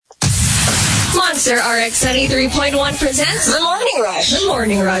Monster RX 93.1 presents The Morning Rush. The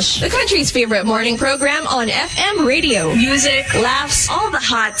Morning Rush, the country's favorite morning program on FM radio. Music, laughs, all the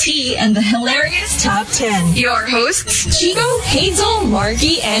hot tea, and the hilarious top 10. Your hosts, Chico, Hazel,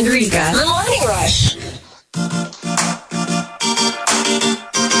 Markki, and Rica. The Morning Rush.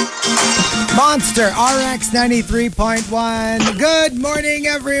 Monster RX 93.1. Good morning,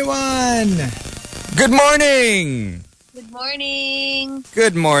 everyone. Good morning. Good morning.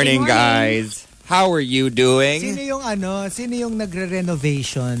 Good morning, guys. How are you doing? Sino yung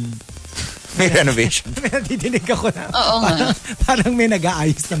nagre-renovation? May renovation. May nadidinig ako na. Oo nga. Parang may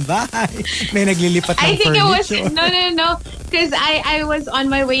nag-aayos ng bahay. May naglilipat ng I think furniture. it was, no. Because I was on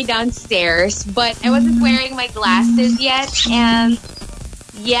my way downstairs, but I wasn't wearing my glasses yet. And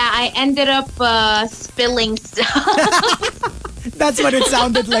yeah, I ended up spilling stuff. That's what it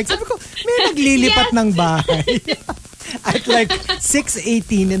sounded like. Sabi ko, may naglilipat ng bahay. At like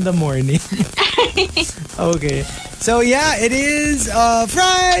 6:18 in the morning. Okay. So yeah, it is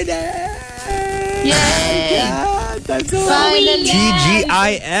Friday. Yay! Yeah, that's so Finally.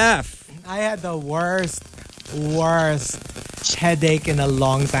 TGIF. I had the worst headache in a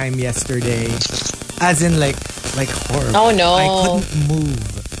long time yesterday. As in like horrible. Oh no. I couldn't move.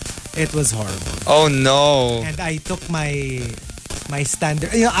 It was horrible. Oh no. And I took my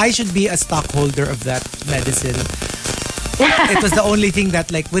standard. You know, I should be a stockholder of that medicine. It was the only thing that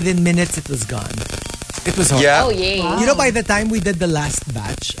like within minutes it was gone. It was horrible. Yeah. Oh yeah. You know, by the time we did the last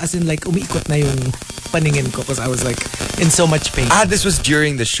batch, as in like umiikot na yung paningin ko because I was like in so much pain. This was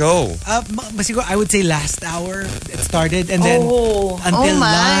during the show. Siguro I would say last hour it started and then until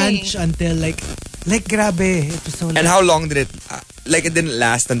lunch, until like grabe. It was so And how long did it... it didn't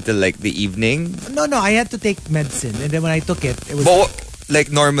last until like the evening? No, I had to take medicine. And then when I took it, it was... But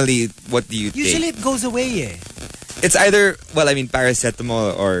normally, what do you usually take? it goes away eh. It's either,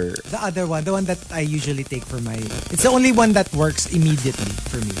 paracetamol or... The other one, the one that I usually take for my... It's the only one that works immediately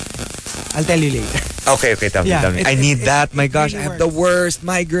for me. I'll tell you later. Okay, tell me. I need that. My gosh, really I have the worst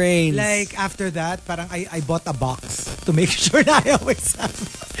migraines. Like, after that, parang I bought a box to make sure that I always have...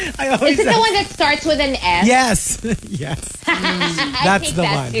 Is it the one that starts with an S? Yes. Yes. That's take the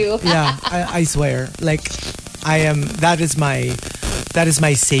that one. too. Yeah, I swear. Like, that is my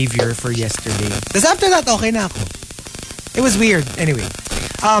savior for yesterday. Because after that, okay na ako. It was weird. Anyway.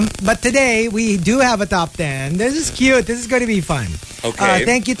 But today, we do have a top 10. This is cute. This is going to be fun. Okay.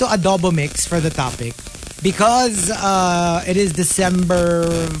 Thank you to Adobo Mix for the topic. Because it is December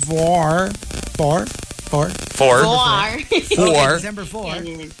 4. Okay, December 4.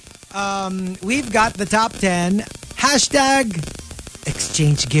 We've got the top 10. Hashtag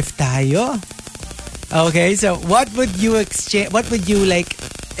exchange gift tayo. Okay, so what would you exchange? What would you like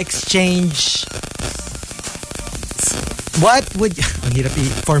exchange? What would ang hirap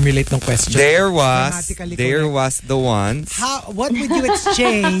i-formulate ng question. There was the ones. What would you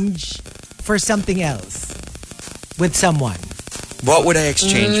exchange for something else with someone? What would I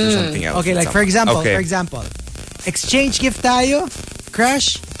exchange for something else? Okay, like for example, exchange gift tayo.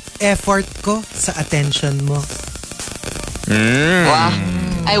 Crush, effort ko sa attention mo. Wow.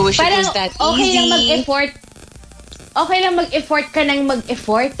 I wish it was that easy. Okay lang mag-effort ka ng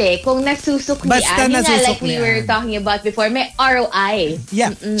mag-effort eh. Kung nasusuklian, like we were talking about before, may ROI.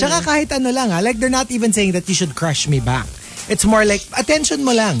 Yeah. Tsaka kahit ano lang like they're not even saying that you should crush me back. It's more like, attention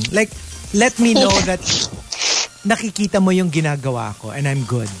mo lang. Like, let me know that nakikita mo yung ginagawa ko and I'm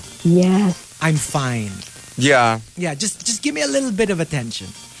good. Yes. I'm fine. Yeah. Yeah, just give me a little bit of attention.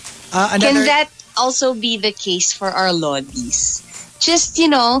 Can that also be the case for our lollies? Just,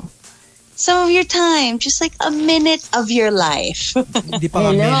 some of your time. Just like a minute of your life. Hindi pa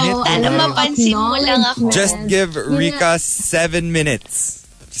nga minute. Mapansin mo lang ako. Just give Rica 7 minutes.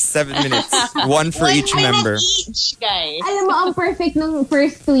 Just 7 minutes. One for each member. Each, guys. Alam mo, ang perfect nung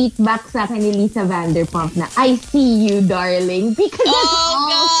first tweet back sa akin ni Lisa Vanderpump na, I see you, darling. Because that's all.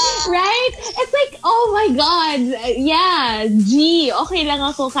 God. Right? It's like, oh my God. Yeah. Okay lang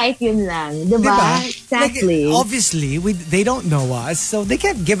ako kahit yun lang. Diba? Exactly. Like, obviously, they don't know us, so they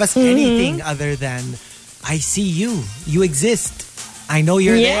can't give us anything other than, I see you. You exist. I know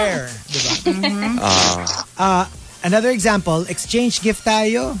you're there. Diba? Another example, exchange gift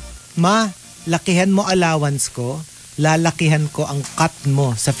tayo. Ma, lakihan mo allowance ko. Lalakihan ko ang cut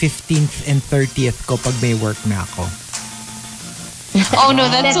mo sa 15th and 30th ko pag may work na ako. Oh no,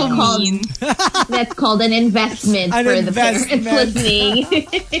 that's so mean. That's called an investment for the parents listening.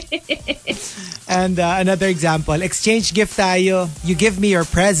 And another example, exchange gift tayo. You give me your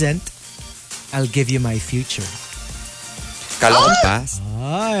present, I'll give you my future. Kala ko past.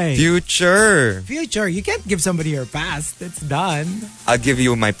 Ay. Future. Future. You can't give somebody your past. It's done. I'll give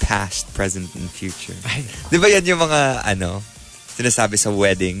you my past, present, and future. Ay. Di ba yan yung mga, sinasabi sa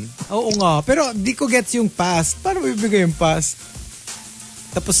wedding? Oo nga. Pero di ko gets yung past. Paano bibigay yung past?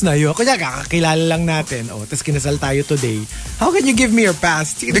 Tapos na yun. Kunya, kakakilala lang natin. Tapos kinasal tayo today. How can you give me your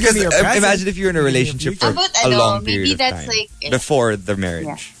past? You can Because give me your present. imagine if you're in a relationship for a long period of time. Like, before the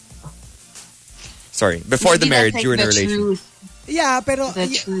marriage. Sorry, before the marriage, you were in a relationship. Yeah, pero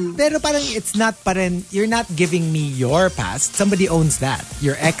parang it's not pa rin, you're not giving me your past. Somebody owns that.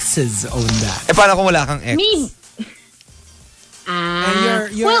 Your exes own that. Paano kung wala kang ex? Me.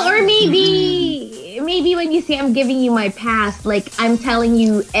 You're, well, or maybe when you say I'm giving you my past, like I'm telling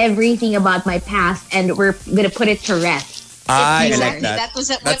you everything about my past and we're gonna put it to rest. I exactly. like that. That was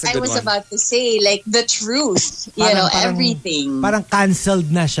what That's a I good was one. about to say. Like the truth, everything. Parang cancelled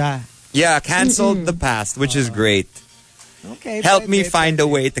na siya. Yeah, canceled the past, which is great. Okay. Help me find a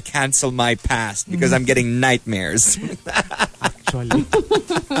way to cancel my past because I'm getting nightmares. Actually.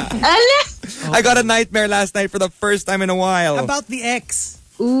 I got a nightmare last night for the first time in a while. About the ex.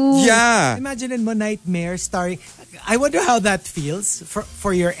 Ooh. Yeah. Imagine mo nightmare starring. I wonder how that feels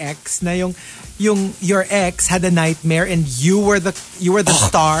for your ex. Na yung your ex had a nightmare and you were the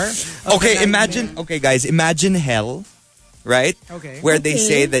star. Okay, guys, imagine hell, right? Okay. Where they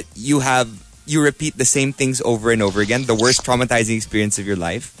say that you repeat the same things over and over again, the worst traumatizing experience of your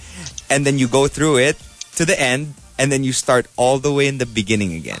life, and then you go through it to the end, and then you start all the way in the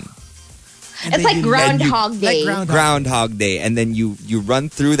beginning again. It's like Groundhog Day. Groundhog Day, and then you run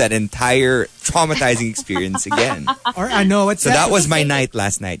through that entire traumatizing experience again. Or what's So that? that was my night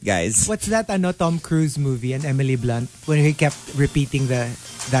last night, guys. What's that Tom Cruise movie and Emily Blunt when he kept repeating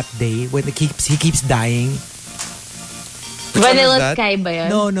that day when he keeps dying? Vanilla Sky ba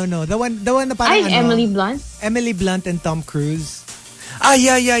yun? No. The one na parang Emily Blunt? Emily Blunt and Tom Cruise.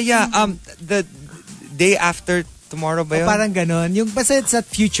 Yeah. The day after tomorrow ba yun? Parang ganon. Yung basta it's that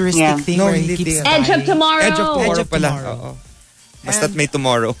futuristic thing No, where he hindi keeps din. dying. Edge of Tomorrow. Edge of Tomorrow Edge of pala. Tomorrow. Oo. Basta't may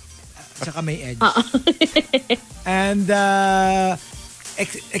tomorrow. Tsaka may edge. And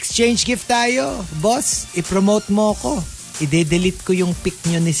exchange gift tayo. Boss, i-promote mo ko. I-delete ko yung pic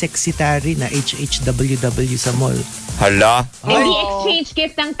nyo ni Sexy Tari na HHWW sa mall. Hala. Hindi exchange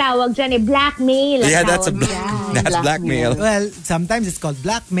gift ang tawag dyan blackmail. Yeah, that's blackmail. Well, sometimes it's called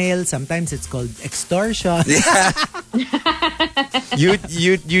blackmail. Sometimes it's called extortion. Yeah.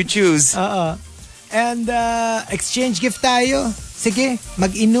 you choose. And exchange gift tayo. Sige,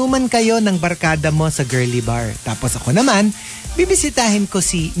 mag-inuman kayo ng barkada mo sa girly bar. Tapos ako naman, bibisitahin ko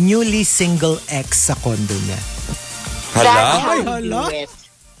si newly single ex sa condo niya. Hala.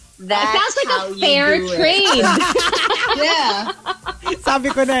 That's sounds like how a fair you do it. trade. Yeah. Sabi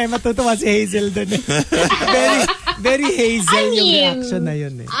ko na matutuwa si Hazel dun eh. Very Hazel yung reaction na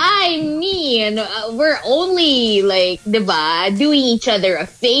yun eh. I mean, we're only like, diba, doing each other a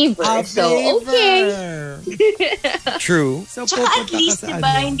favor. Okay. True. So, Tsaka at pupunta ka least, sa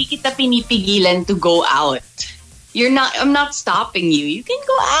diba, hindi kita pinipigilan to go out. I'm not stopping you. You can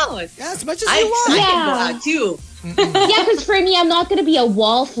go out. Yeah, as much as you want. I can go out too. Yeah, because for me, I'm not going to be a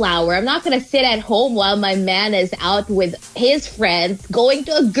wallflower. I'm not going to sit at home while my man is out with his friends going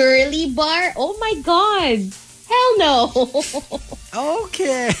to a girly bar. Oh my God. Hell no.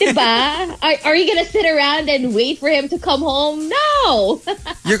 Okay. Diba? Are you going to sit around and wait for him to come home? No.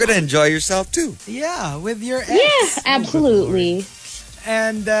 You're going to enjoy yourself too. Yeah, with your ex. Yeah, absolutely.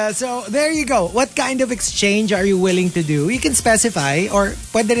 And so there you go. What kind of exchange are you willing to do? You can specify or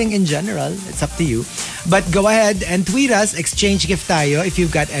pwede rin in general. It's up to you. But go ahead and tweet us, exchange gift tayo. If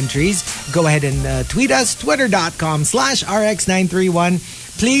you've got entries, go ahead and tweet us, twitter.com/RX931.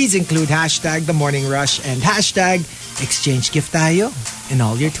 Please include hashtag The Morning Rush and hashtag exchange gift tayo in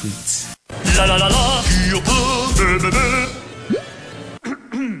all your tweets. La la la la.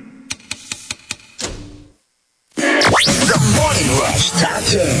 The Morning Rush Top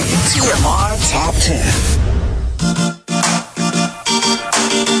 10. TMR Top 10.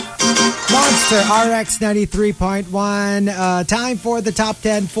 Monster RX 93.1. Time for the top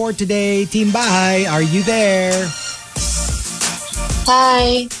 10 for today. Team Bahay, are you there?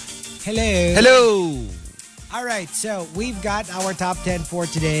 Hi. Hello. All right, so we've got our top 10 for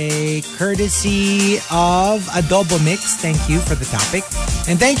today, courtesy of Adobo Mix. Thank you for the topic.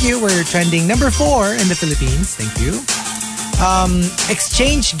 And thank you, we're trending number 4 in the Philippines. Thank you.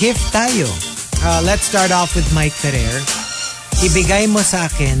 Exchange gift tayo. Let's start off with Mike Ferrer. Ibigay mo sa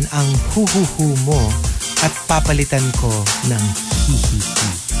akin ang hu-hu-hu mo at papalitan ko ng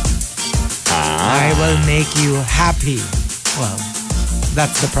hi-hi-hi. I will make you happy. Well,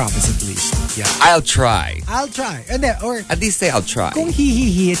 That's the promise at least. Yeah. I'll try. I'll try. And then, or At least say I'll try. kung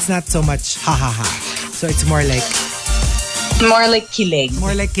hi, it's not so much ha ha ha. So it's more like kilig.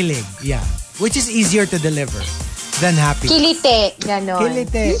 kilig. Yeah. Which is easier to deliver than happy. Kilite. Ganon.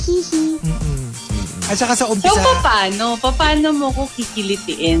 Kilite. At saka sa So, umpisa, paano mo ko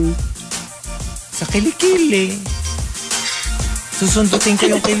kikilitiin? sa kilikili. Susundutin ko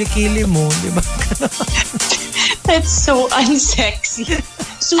yung kilikili mo, di ba? That's so unsexy.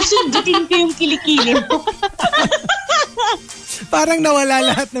 Susundutin ko yung kilikili mo. Parang nawala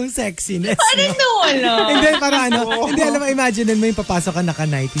lahat ng sexiness. Parang nawala. Hindi, parang hindi alam mo, imagine mo yung papasok ka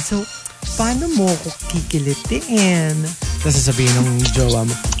naka-90. So, paano mo ko kikilitiin? Tapos sasabihin ng jowa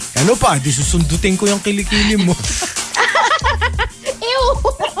mo, ano pa, di susundutin ko yung kilikili mo. Ew!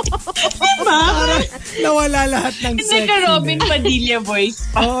 Diba? Parang nawala lahat ng sexiness. Naka-Robin Padilla voice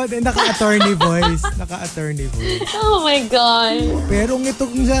pa. Oo, naka-attorney voice. Naka-attorney voice. Oh my God. Pero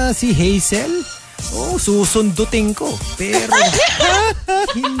itong si Hazel, susundutin ko. Pero,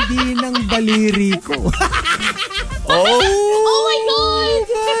 hindi ng baliri ko. Oh my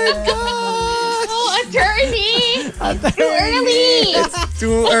God! Oh, attorney! Too early!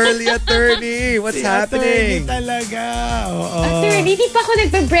 Too early, attorney. What's happening? Attorney talaga. Oo. Attorney, di pa ako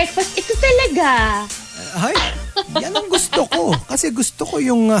nagbe-breakfast. Ito talaga. Ay, yan ang gusto ko. Kasi gusto ko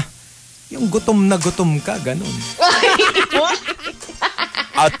yung gutom na gutom ka, ganun.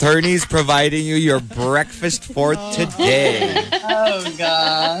 Attorneys providing you your breakfast for today. Oh,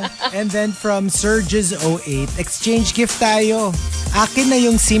 God. And then from Surges 08, exchange gift tayo. Akin na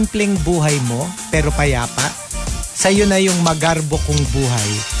yung simpleng buhay mo, pero payapa. Sa'yo na yung magarbo kong buhay,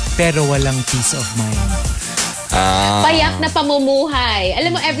 pero walang peace of mind. Payak na pamumuhay.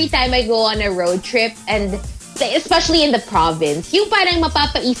 Alam mo, every time I go on a road trip, and especially in the province, yung parang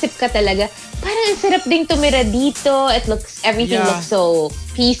mapapaisip ka talaga, parang ang sarap ding tumira dito. Everything looks so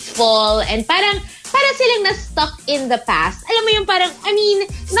peaceful. And parang silang na-stuck in the past. Alam mo yung parang, I mean,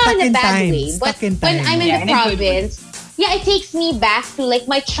 not in a bad way. But when I'm in the province, it takes me back to like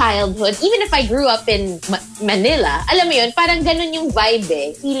my childhood. Even if I grew up in Manila, alam mo yun, parang ganun yung vibe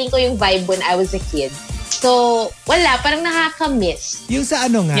eh. Feeling ko yung vibe when I was a kid. So, wala, parang nakaka-miss. Yung sa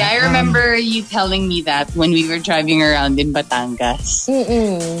ano nga? Yeah, I remember you telling me that when we were driving around in Batangas.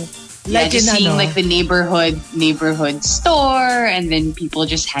 Like just in seeing like the neighborhood store and then people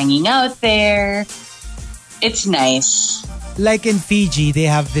just hanging out there. It's nice. Like in Fiji, they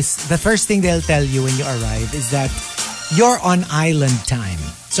have this, the first thing they'll tell you when you arrive is that you're on island time.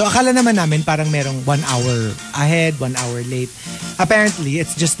 So akala naman namin parang merong 1 hour ahead, 1 hour late. Apparently,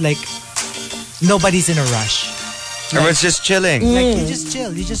 it's just like nobody's in a rush. Everyone's just chilling. Like you just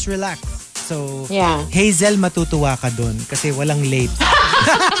chill, you just relax. So, Yeah. Hazel, matutuwa ka dun kasi walang late.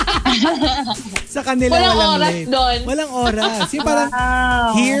 Sa kanila Walang walang oras late. dun. Walang oras. Yung parang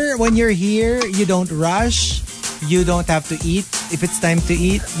here, when you're here, you don't rush. You don't have to eat. If it's time to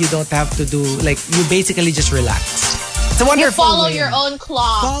eat, you don't have to do, like, you basically just relax. It's a You wonderful follow way. your own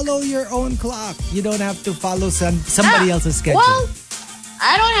clock. Follow your own clock. You don't have to follow somebody else's schedule. Well,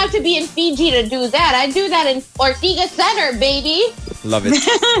 I don't have to be in Fiji to do that. I do that in Ortigas Center, baby. Love it.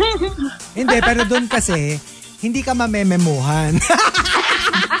 Hindi, pero doon kasi, hindi ka mamememuhan.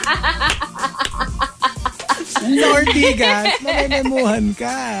 Sa Ortigas, mamememuhan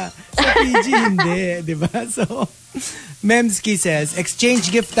ka. Sa PG, hindi. Di ba? So, Memski says, exchange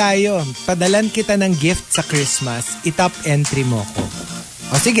gift tayo. Padalan kita ng gift sa Christmas. I-top entry mo ko.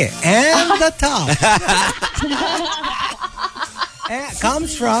 O sige. And the top.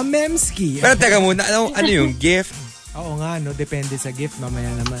 Comes from Memski. Pero teka muna, ano yung gift? Oo nga, no? Depende sa gift. Mamaya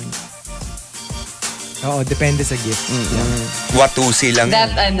naman. Oo, depende sa gift. Watusi lang.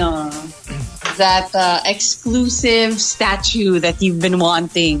 That exclusive statue that you've been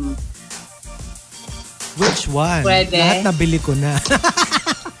wanting. Which one? Pwede. Lahat nabili ko na.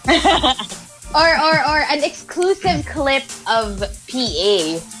 Or an exclusive clip of PA.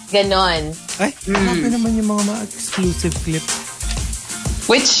 Ganon. Ay, grabe naman yung mga exclusive clip.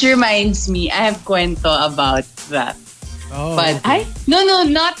 Which reminds me, I have kwento about that. Oh, But okay. no,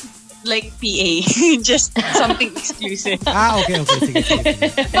 not like PA. Just something exclusive. Okay. Sige.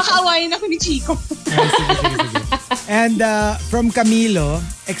 Baka awayin ako ni Chico. Sige. And from Camilo,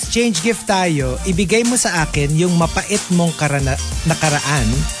 exchange gift tayo. Ibigay mo sa akin yung mapait mong nakaraan.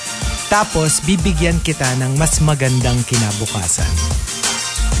 Tapos, bibigyan kita ng mas magandang kinabukasan.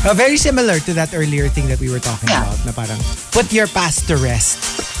 Very similar to that earlier thing that we were talking about. Na parang, put your past to rest.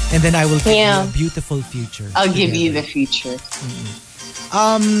 And then I will give you a beautiful future. I'll give you the future.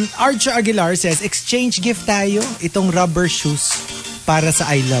 Archer Aguilar says, exchange gift tayo. Itong rubber shoes para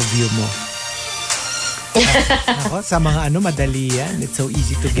sa I love you mo. Ako, sa mga madali yan. It's so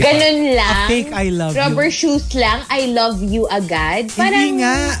easy to get. Ganun lang. A fake I love Rubber you. shoes lang, I love you agad. Hindi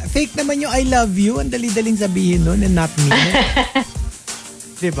nga. Fake naman yung I love you. Ang dali-daling sabihin nun and not mean it.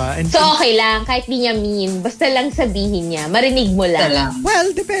 Diba? And, So okay lang, kahit di niya mean, basta lang sabihin niya, marinig mo lang. well,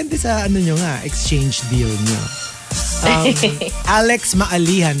 depende sa nyo nga, exchange deal nyo. Alex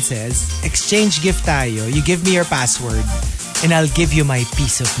Maalihan says, exchange gift tayo. You give me your password and I'll give you my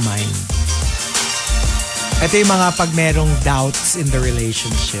peace of mind. Ito yung mga pag merong doubts in the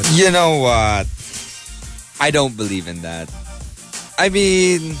relationship. You know what? I don't believe in that. I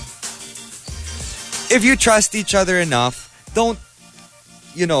mean, if you trust each other enough,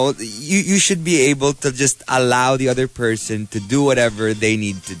 you should be able to just allow the other person to do whatever they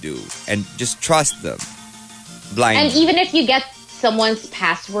need to do and just trust them blindly. And even if you get someone's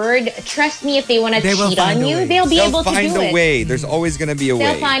password, trust me, if they want to cheat on you, they'll be able to do it. They'll find a way. There's always going to be a way.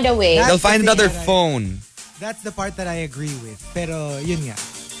 They'll find a way. They'll find another phone. That's the part that I agree with. Pero yun nga.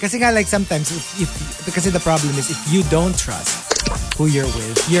 Kasi nga like sometimes because the problem is if you don't trust who you're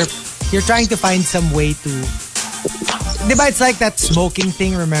with, you're trying to find some way to. Diba, it's like that smoking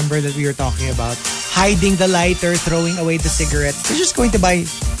thing, remember, that we were talking about? Hiding the lighter, throwing away the cigarettes. They're just going to buy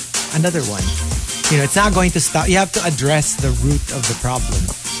another one. It's not going to stop. You have to address the root of the problem.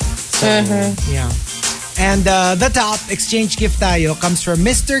 So, yeah. And the top exchange gift tayo comes from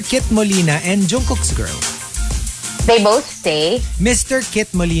Mr. Kit Molina and Jungkook's girl. They both say, Mr.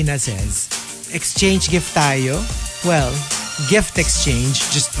 Kit Molina says, exchange gift tayo? Well, gift exchange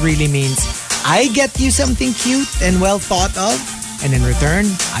just really means I get you something cute and well thought of, and in return,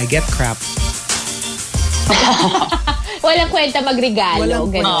 I get crap. walang kwenta magregalo.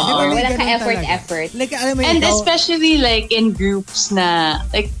 Walang ka-effort. Like, and especially like in groups na,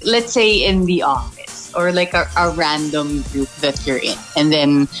 like let's say in the office or like a random group that you're in, and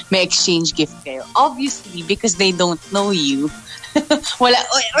then may exchange gift kayo. Obviously, because they don't know you. Or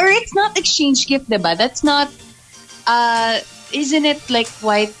it's not exchange gift, diba? That's not, isn't it like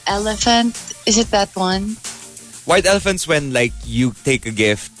white elephant? Is it that one? White elephant's when like you take a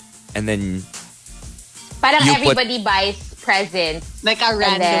gift and then parang everybody buys presents. Like a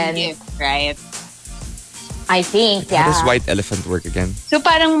random gift, right? I think, yeah. How does white elephant work again? So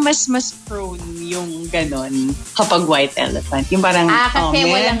parang mas prone yung ganon kapag white elephant. Yung parang, kasi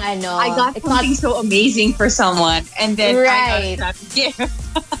man, walang I got something so amazing for someone and then I got that gift.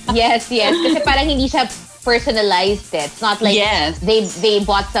 Yes. Kasi parang hindi siya personalized it. It's not like they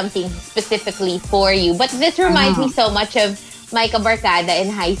bought something specifically for you. But this reminds me so much of Micah Barcada in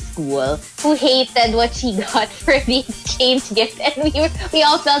high school who hated what she got for the exchange gift, and we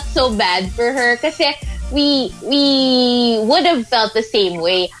all felt so bad for her kasi we would have felt the same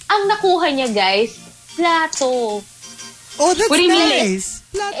way. Ang nakuha niya, guys, plato. Oh, that's what do you nice.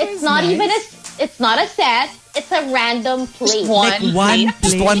 Mean? It's not nice. It's not a set. It's a random plate. One plate.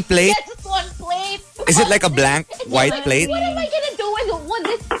 Just one plate? Yeah, just one plate. Is it like a blank white plate? What am I gonna do with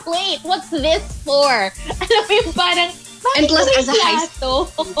this plate? What's this for? Alam mo yung parang, and plus as a high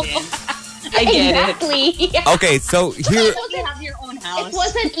school. I get it. Okay, so here... You have your own house. It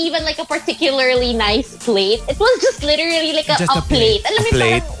wasn't even like a particularly nice plate. It was just literally like a plate. Alam mo yung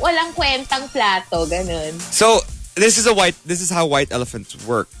parang walang kwentang plato. Ganun. So, this is how white elephants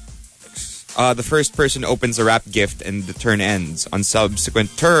work. The first person opens a wrapped gift and the turn ends. On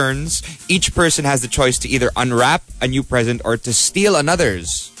subsequent turns, each person has the choice to either unwrap a new present or to steal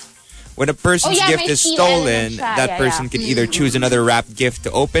another's. When a person's gift is stolen, that person can either choose another wrapped gift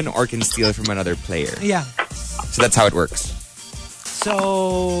to open or can steal it from another player. Yeah. So that's how it works.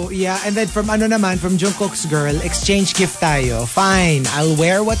 So, yeah. And then from from Jungkook's girl, exchange gift tayo. Fine, I'll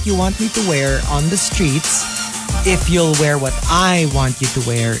wear what you want me to wear on the streets if you'll wear what I want you to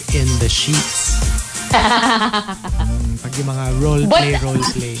wear in the sheets. Pag yung mga role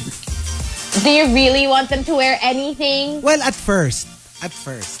play. Do you really want them to wear anything? Well, at first.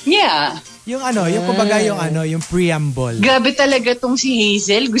 Yeah. Yung kumbaga yung preamble. Grabe talaga tong si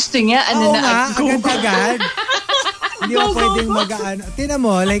Hazel. Gusto niya, agad-agad. Hindi mo pwedeng mag-ano. Tingnan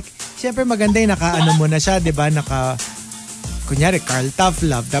mo, like, syempre maganda yung naka-ano mo na siya, di ba? Kunyari, Carl Tough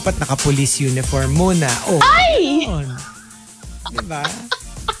Love. Dapat naka-police uniform muna. Oh, ay! Di ba?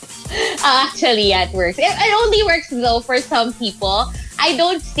 Actually, it works. It only works, though, for some people. I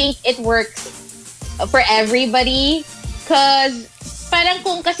don't think it works for everybody. Because parang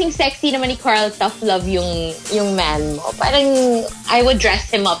kung kasing sexy naman ni Carl Tough Love yung man mo, parang I would dress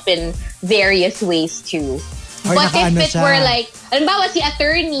him up in various ways too. Or but if it siya. were like, halimbawa si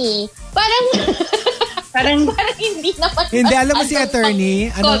attorney, parang hindi naman. Hindi, alam mo si attorney,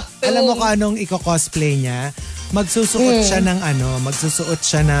 alam mo kung anong iko-cosplay niya? Magsusuot siya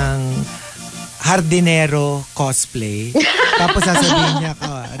ng hardinero cosplay. Tapos sasabihin niya,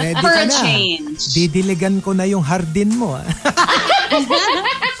 ready For ka a na. change. Didiligan ko na yung hardin mo.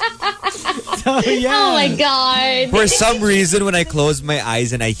 So, yeah. Oh my God. For some reason, when I close my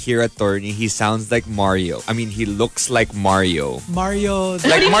eyes and I hear attorney, he sounds like Mario. I mean, he looks like Mario. Mario.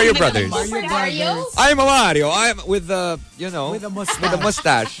 Like Mario Brothers. Mario Mario? Brothers. I'm a Mario. I'm with the, With a mustache. with a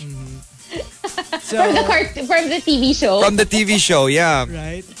mustache. So, From the TV show. From the TV show, yeah.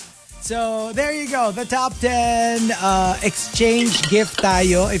 right? So, there you go. The top 10 exchange gift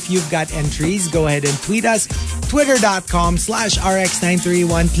tayo. If you've got entries, go ahead and tweet us.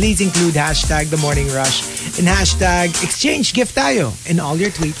 Twitter.com/RX931. Please include hashtag The Morning Rush and hashtag exchange gift tayo in all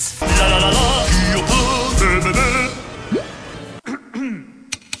your tweets.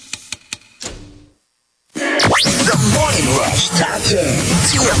 The Morning Rush Top 10.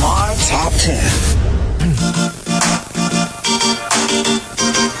 TMR Top 10.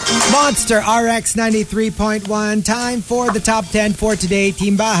 Monster RX 93.1. Time for the top 10 for today.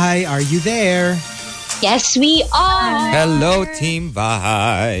 Team Bahay, are you there? Yes, we are. Hello, Team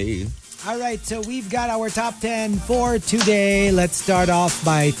Bahay. All right, so we've got our top 10 for today. Let's start off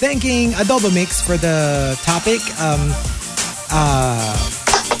by thanking Adobo Mix for the topic.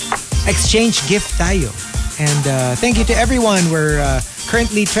 Exchange gift tayo. And thank you to everyone. We're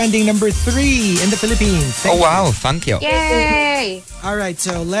currently trending number 3 in the Philippines. Oh, wow. Thank you. Yay. All right,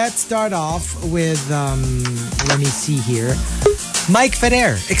 so let's start off with, let me see here. Mike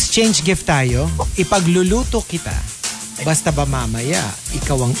Ferrer, exchange gift tayo. Ipagluluto kita. Basta ba mamaya,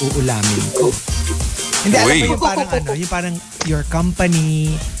 ikaw ang uulamin ko. Hindi, alam mo yung parang yung parang your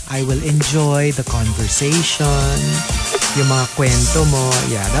company, I will enjoy the conversation, yung mga kwento mo.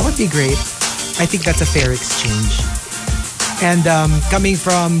 Yeah, that would be great. I think that's a fair exchange. And coming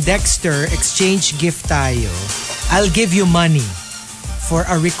from Dexter, exchange gift tayo. I'll give you money for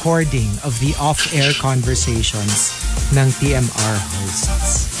a recording of the off-air conversations ng TMR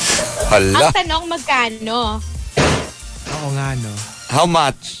hosts. Hala. Ang tanong magkano? Oo nga, no? How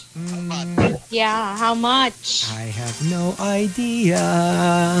much? Yeah, how much? I have no idea.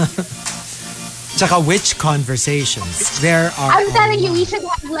 Tsaka which conversations? There are. I'm telling you, we should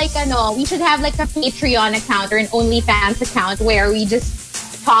have like a Patreon account or an OnlyFans account where we just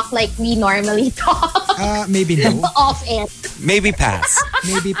talk like we normally talk. Maybe no. Off air. Maybe pass.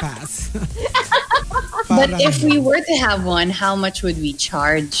 Maybe pass. But Parang- if we were to have one, how much would we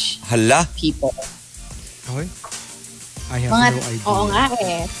charge Hala. people? Okay. I have Mga- no idea. Oo nga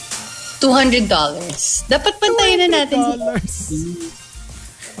eh. $200. Dapat pantayin na natin. $200.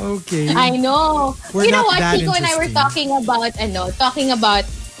 Okay. I know. We're you know not what, that Chico and I were interesting. talking about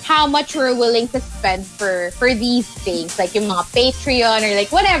how much we're willing to spend for these things, like yung mga Patreon or like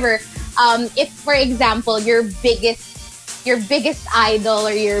whatever. If for example your biggest idol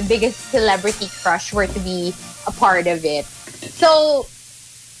or your biggest celebrity crush were to be a part of it. So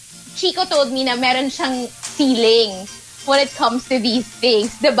Chico told me na meron siyang ceiling when it comes to these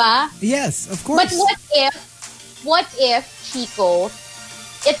things, diba? Yes, of course. But what if Chico,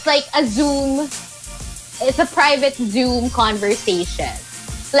 it's like it's a private Zoom conversation.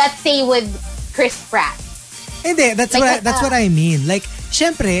 Let's say with Chris Pratt. Hindi, that's Like, what I mean. Like,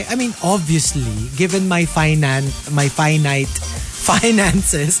 syempre, I mean, obviously, given my finite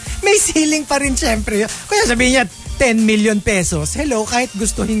finances, may ceiling pa rin syempre. Kaya sabihin niya, 10 million pesos. Hello, kahit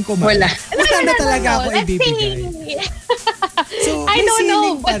gustuhin ko man. Wala. Wala na talaga ako Let's ibibigay. say, So, I may don't know,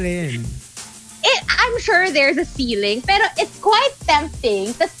 ceiling pa but- rin. I'm sure there's a ceiling, pero it's quite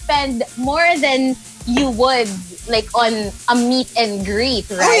tempting to spend more than you would like on a meet and greet,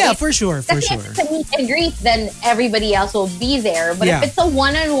 right? Oh yeah, for sure. Kasi if it's a meet and greet, then everybody else will be there. But Yeah. if it's a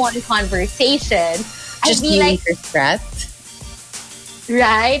one-on-one conversation, I'd Just be like, Chris Pratt.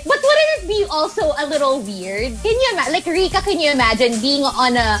 right? But wouldn't it be also a little weird? Can you imagine, like Rica, can you imagine being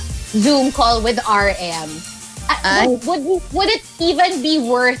on a Zoom call with RM? Would it even be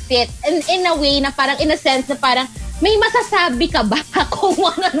worth it? In a way na parang, in a sense na parang, may masasabi ka ba kung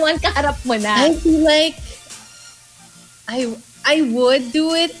one-on-one kaharap mo na? I feel like I would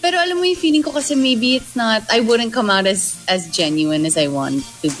do it, pero alam mo yung feeling ko kasi maybe it's not, I wouldn't come out as genuine as I want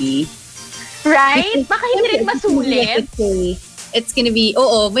to be. Right? Baka hindi rin masulit. It's gonna be,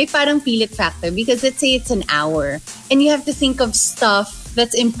 may parang pilit factor because let's say it's an hour and you have to think of stuff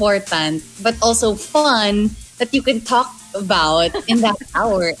that's important but also fun that you can talk about in that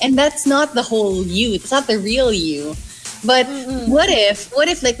hour. And that's not the whole you. It's not the real you. But what if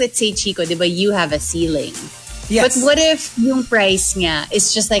like let's say Chico, diba, you have a ceiling. Yes. But what if yung price nga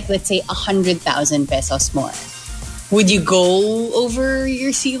is just like let's say 100,000 pesos more? Would you go over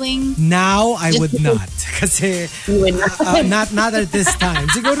your ceiling? Now, I would not. Kasi, You would not. not at this time.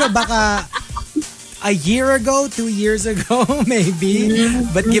 Siguro baka a year ago, 2 years ago, maybe.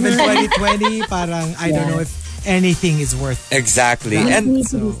 But given 2020, parang I don't know if anything is worth Exactly. that. And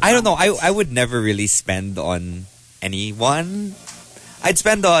So, I don't know. I would never really spend on anyone. I'd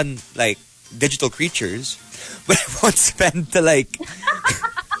spend on like digital creatures, but I won't spend to like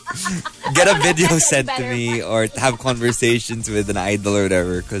get a video sent to me or to have conversations with an idol or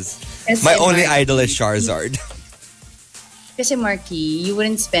whatever. Because my only idol is Charizard. Kasi Markki, you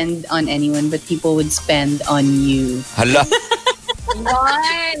wouldn't spend on anyone, but people would spend on you. Hala.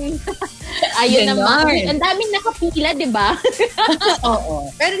 Ganon. Ayun Ganon. naman. Ang daming nakapila, di ba?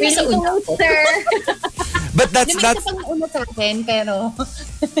 Oo. Pero Really nasa una don't, ko. sir. But that's May isa pang una sa akin, pero...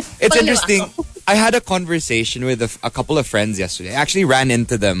 it's Pangalawa interesting. ako. I had a conversation with a couple of friends yesterday. I actually ran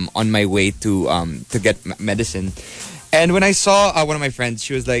into them on my way to get medicine, and when I saw one of my friends,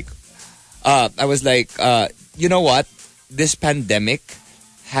 she was like, I was like, you know what? This pandemic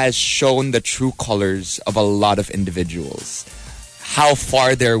has shown the true colors of a lot of individuals. How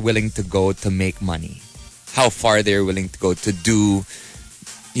far they're willing to go to make money. How far they're willing to go to do,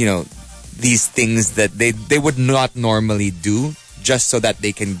 you know, these things that they would not normally do just so that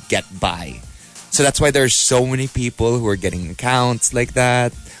they can get by. So that's why there's so many people who are getting accounts like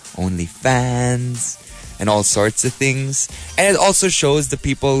that, OnlyFans, and all sorts of things. And it also shows the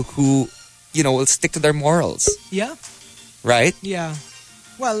people who, you know, will stick to their morals. yeah, Right? yeah.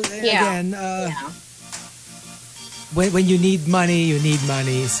 Well, Yeah. again, when you need money, you need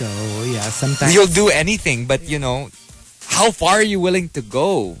money. So yeah, sometimes. You'll do anything, but you know, how far are you willing to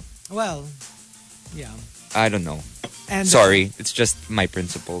go? Well, yeah. I don't know. And Sorry, it's just my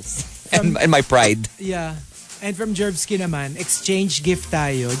principles and my pride. Yeah. And from Jerbski naman, exchange gift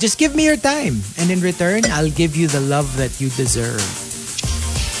tayo. Just give me your time. And in return, I'll give you the love that you deserve.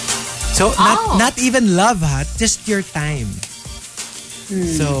 So, not even love, ha? Just your time.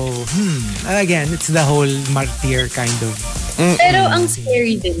 So, again, it's the whole martyr kind of. Pero ang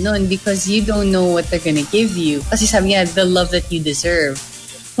scary din nun because you don't know what they're gonna give you. Kasi sabi nga, the love that you deserve.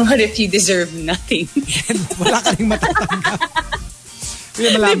 What if you deserve nothing? Wala ka rin matatanggap. Kaya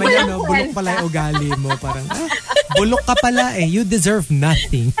malaman niya, no? Bulok pala yung ugali mo. Parang, bulok ka pala eh. You deserve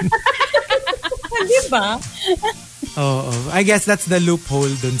nothing. Diba? Oo. I guess that's the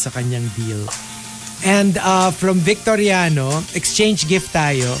loophole dun sa kanyang deal. And from Victoriano, exchange gift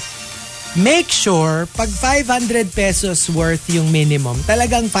tayo. Make sure, pag 500 pesos worth yung minimum,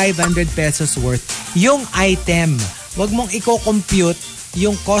 talagang 500 pesos worth yung item. Huwag mong i-compute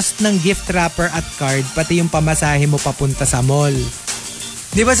yung cost ng gift wrapper at card, pati yung pamasahe mo papunta sa mall.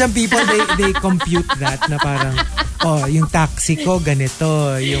 Di ba some people, they compute that na parang, yung taxi ko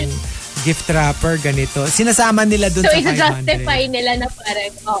ganito, yung gift wrapper ganito. Sinasama nila dun So, sa 500. i-justify nila na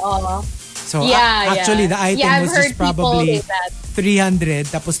parang, oo. So, actually, the item was just probably 300,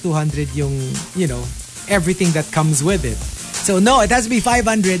 tapos 200 yung, you know, everything that comes with it. So, no, it has to be 500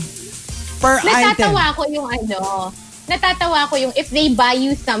 per item. Natatawa ko yung if they buy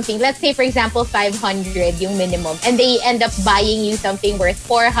you something, let's say for example 500 yung minimum, and they end up buying you something worth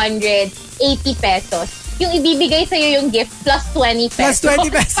 480 pesos. Yung ibibigay sa'yo yung gift plus 20 pesos. Plus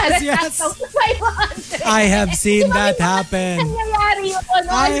 20 pesos, para yes. sa 500. I have seen that happen. Nangyayari yun.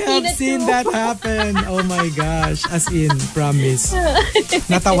 I have seen that happen. Oh my gosh. As in, promise.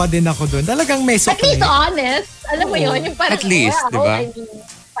 Natawa din ako dun. Talagang may At sukli. least honest. Alam mo yun, yung parang, At least, di ba? I mean,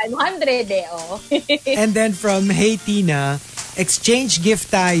 500 eh, oh. And then from Hey Tina, exchange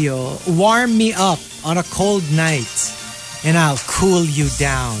gift tayo, warm me up on a cold night and I'll cool you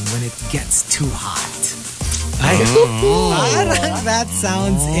down when it gets too hot. Ay, parang that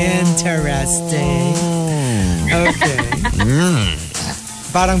sounds interesting. Okay.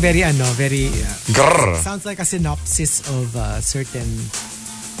 Parang very sounds like a synopsis of certain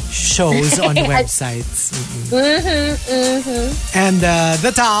shows on websites. And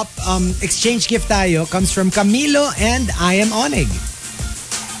the top exchange gift tayo comes from Camilo and I am Onig.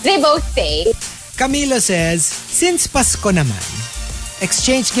 They both say, Camilo says, since Pasko naman,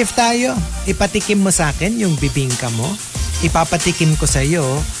 exchange gift tayo. Ipatikim mo sa akin yung bibingka mo. Ipapatikim ko sa'yo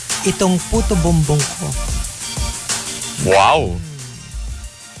itong puto bumbong ko. Wow.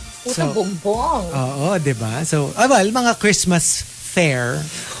 puto bumbong. Oo, diba? So, well, mga Christmas fair.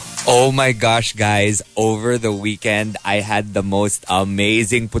 Oh my gosh, guys. Over the weekend, I had the most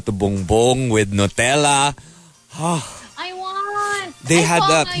amazing puto bongbong with Nutella. I want. They I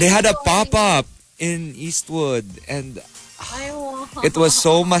had a want. pop-up in Eastwood and I want. it was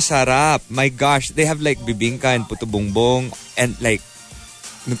so masarap. My gosh, they have like bibingka and puto bongbong and like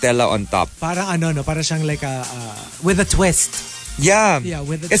Nutella on top. Parang ano, no? Parang siyang like a, with a twist. Yeah. Yeah,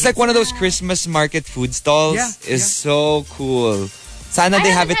 with a It's like one of those Christmas market food stalls. Yeah, It's so cool. Sana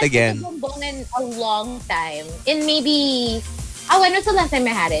they have it again. Bumbong na in a long time. In maybe, when was the last time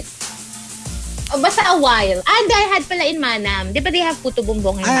I had it? Basta a while. And I had pala in Manam. Di ba they have puto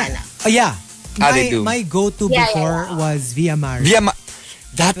bumbong in Manam? Yeah. They do. My go-to before was Via Mare.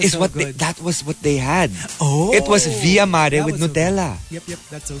 That was is so what good. that was what they had. Oh. It was Via Mare That with was so Nutella. Yep,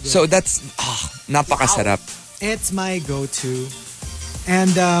 that's so good. So that's napakasarap. It's my go-to.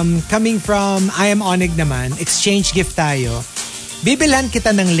 And coming from I Am Onig naman, exchange gift tayo. Bibilhan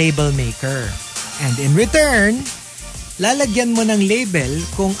kita ng label maker. And in return, lalagyan mo ng label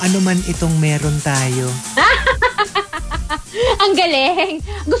kung ano man itong meron tayo. Ang galing.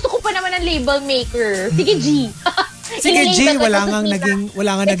 Gusto ko pa naman ng label maker. Sige, G. Sige, G, Ilalabel ko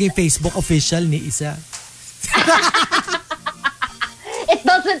wala sa nga naging Facebook official ni isa. It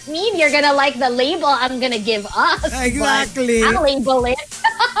doesn't mean you're gonna like the label I'm gonna give us. Exactly. I'll label it.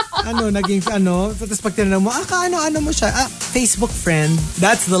 Tapos pag tinanong mo, ano mo siya? Facebook friend.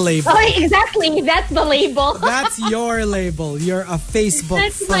 That's the label. Oh, exactly. That's the label. That's your label. You're a Facebook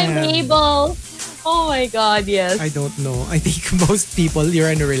That's friend. my label. Oh my God, yes. I don't know. I think most people you're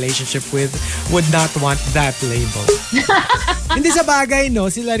in a relationship with would not want that label. Hindi sa bagay, no?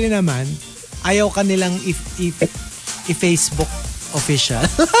 Sila rin naman, ayaw kanilang i-Facebook official.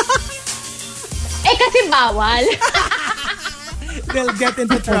 Kasi bawal. They'll get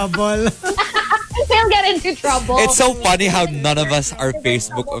into trouble. They'll get into trouble. It's so funny how none of us are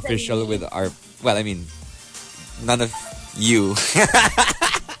Facebook official with our... Well, I mean, none of you.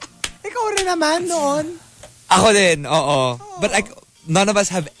 Ikaw rin naman noon. Ako din, oo. But none of us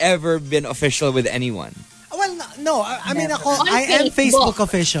have ever been official with anyone. Well, no. I mean, On I am Facebook. Facebook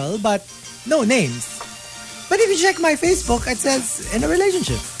official, but no names. But if you check my Facebook, it says in a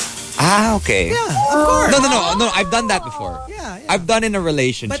relationship. Okay. Yeah, of course. No. I've done that before. Yeah. I've done in a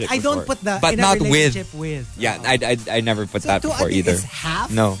relationship But I don't before. put that But in not a relationship with. Yeah, I never put So that before either. Is half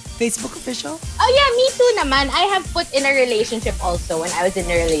No. Facebook official? Oh yeah, me too naman. I have put in a relationship also when I was in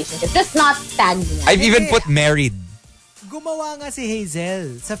a relationship. Just not tagged niya. I've even put married. Gumawa nga si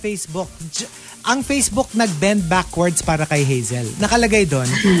Hazel sa Facebook. Ang Facebook nag-bend backwards para kay Hazel. Nakalagay doon,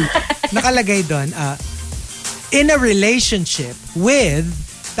 in a relationship with,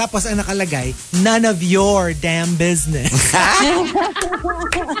 tapos ang nakalagay, none of your damn business.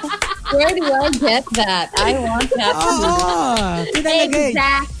 Where do I get that? I want that. Pinalagay.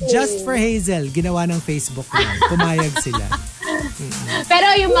 Exactly. Just for Hazel, ginawa ng Facebook lang. Pumayag sila.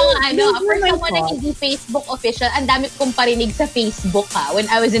 Pero yung mga for someone na hindi Facebook official, ang dami kong parinig sa Facebook when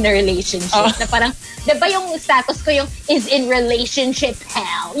I was in a relationship. Na parang, di ba yung status ko yung is in relationship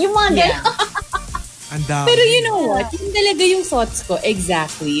hell? Yung mga gano'n. Pero you know what? Yung talaga yung thoughts ko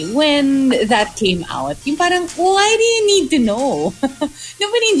exactly when that came out. Yung parang, why do you need to know?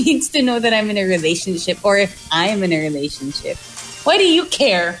 Nobody needs to know that I'm in a relationship or if I'm in a relationship. Why do you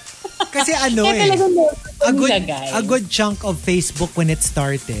care? Kasi a good chunk of Facebook when it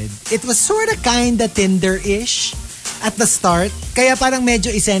started, it was sort of kinda Tinder-ish at the start. Kaya parang medyo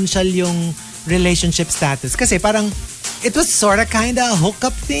essential yung relationship status. Kasi parang it was sort of kinda a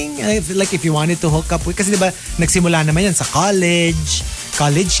hookup thing. Like if you wanted to hook up with, kasi diba nagsimula naman yan sa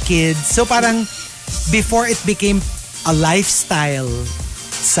college kids. So parang before it became a lifestyle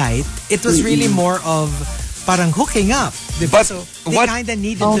site, it was really more of parang hooking up. Diba? But so they kinda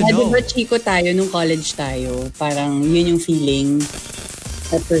needed to know. Diba Chico tayo, nung college tayo, parang yun yung feeling.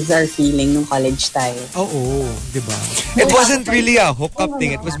 That was our feeling nung college tayo. Oo, diba? It wasn't really a hookup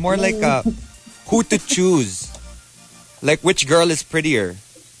thing. It was more like a who to choose. Like which girl is prettier.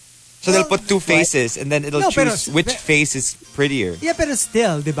 So they'll put two faces and then it'll choose which face is prettier. Yeah, pero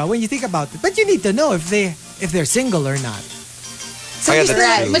still, diba? When you think about it, but you need to know if they're single or not. So that's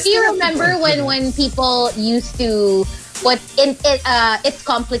right. true. But do you remember when people used to put it's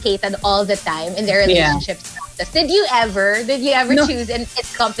complicated all the time in their relationship status? Did you ever choose and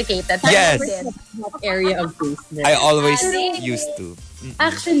it's complicated? Yes. That area of Facebook. I always used to.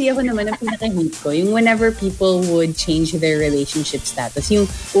 Actually, ako naman, ang pinaka-hate ko, yung whenever people would change their relationship status, yung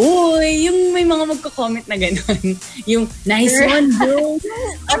may mga magko-comment na gano'n. Yung, nice one, bro.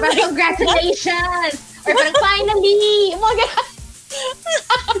 Or parang, congratulations. Or parang, finally. Mga gano'n.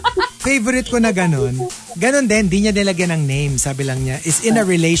 Favorite ko na ganun. Ganun din, di niya nilagyan ng name. Sabi lang niya, is in a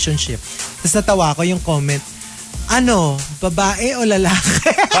relationship. Tapos natawa ko yung comment, babae o lalaki?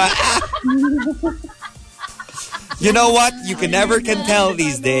 You know what? You can never tell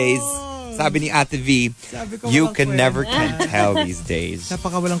these days. Sabi ni Ate V, you can never tell these days.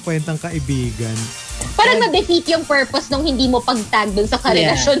 Napaka walang kwentang kaibigan. Parang na-defeat yung purpose nung hindi mo pag-tag dun sa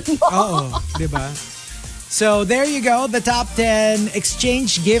karelasyon mo. Oo, di ba? So there you go, the top 10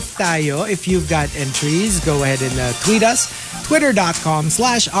 exchange gift tayo. If you've got entries, go ahead and tweet us.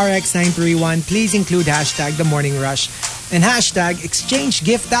 Twitter.com/RX931. Please include hashtag The Morning Rush and hashtag Exchange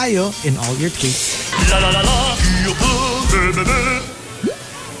Gift Tayo in all your tweets. La la la la.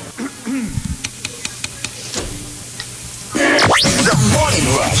 The Morning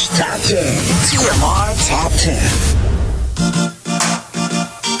Rush Top 10. TMR Top 10.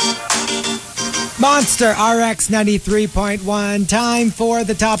 Monster RX 93.1. Time for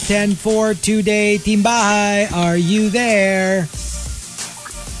the top 10 for today. Team Bahay, are you there?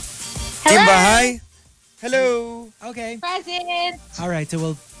 Team Bahay? Hello. Okay. Present. All right,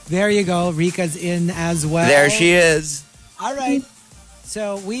 so there you go. Rica's in as well. There she is. All right.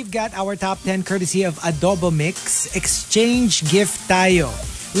 So we've got our top 10 courtesy of Adobo Mix. Exchange gift tayo.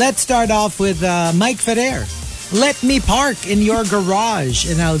 Let's start off with Mike Ferrer. Let me park in your garage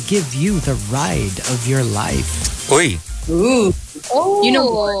and I'll give you the ride of your life. Uy. Ooh. Oh. You know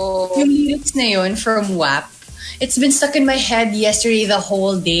what? Yung lyrics na yun from WAP, it's been stuck in my head yesterday the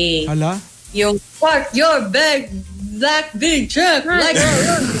whole day. Hala? Yung park your big black big truck like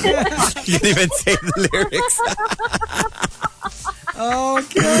You didn't even say the lyrics.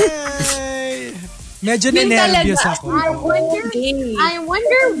 Okay. Medyo Yun ninervyos talaga. ako. I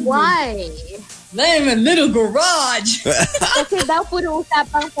wonder why. I'm a little garage. Kasi daw puro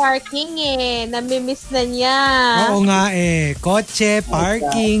usapang parking eh. Namimiss na niya. Oo nga eh. Kotse,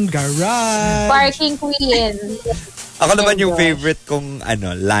 parking, garage. Parking queen. Ako naman yung favorite kong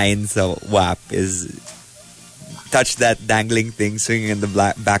line sa WAP is touch that dangling thing swinging in the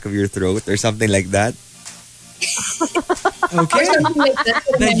back of your throat or something like that. Okay.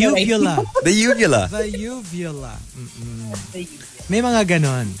 The uvula. The uvula. The uvula. May mga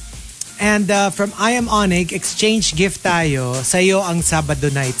ganon. And from I Am Onig, exchange gift tayo. Sa'yo ang Sabado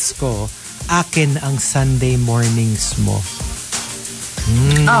nights ko. Akin ang Sunday mornings mo.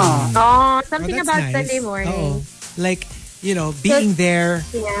 Oh, something that's about nice. Sunday morning. Oo. Like, being there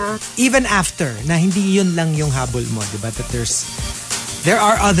Yeah. even after na hindi yun lang yung habol mo, diba? That there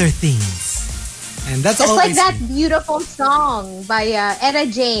are other things. And that's It's always like that beautiful song by Etta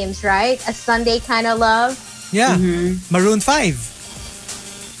James, right? A Sunday Kind of Love. Yeah. Maroon 5.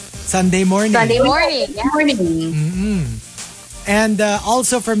 Sunday morning. Sunday morning. Yeah. Morning. And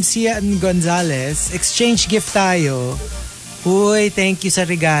also from Cian Gonzalez, exchange gift tayo. Uy, thank you sa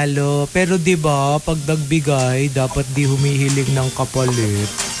regalo. Pero di ba pag nagbigay, dapat di humihiling ng kapalit.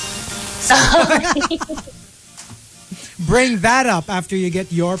 Bring that up after you get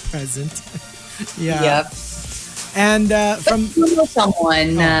your present. Yeah. Yep. And from You know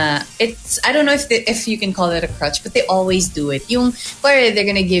someone it's I don't know if you can call it a crutch, but they always do it. Yung where they're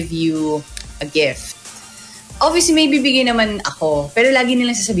gonna give you a gift. Obviously, may bibigay naman ako. Pero lagi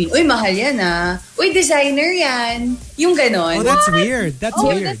nilang sasabihin, uy, mahal yan ah. Uy, designer yan. Yung ganon. oh, that's weird. That's Oh,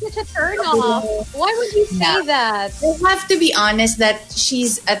 weird. that's such a turn off. Why would you say that? You have to be honest that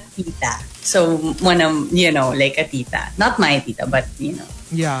she's a tita. So, one of, like a tita. Not my tita, but,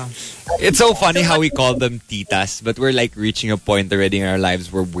 Yeah. It's so funny how we call them titas, but we're like reaching a point already in our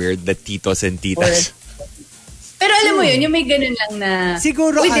lives where we're the titos and titas. Pero alam mo yun, yung may ganun lang na,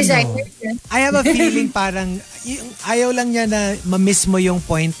 Siguro uy, designer yan. I have a feeling parang ayaw lang niya na ma-miss mo yung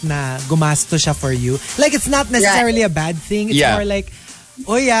point na gumasto siya for you. Like, it's not necessarily a bad thing. It's more like,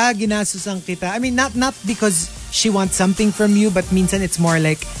 oh yeah, ginastusan kita. I mean, not because she wants something from you, but minsan it's more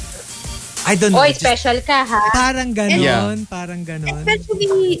like, I don't know. Oy, special ka ha? Parang ganon. Yeah. Parang ganon.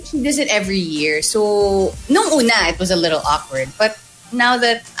 Especially, she does it every year. So, nung una, it was a little awkward. But now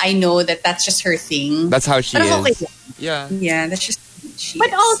that I know that that's just her thing. That's how she parang is. okay. Yeah. Yeah, that's just she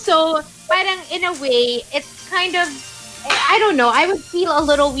But is. also, parang in a way, it's kind of, I don't know, I would feel a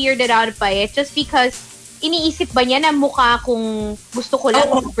little weirded out by it just because iniisip ba niya na mukha kung gusto ko lang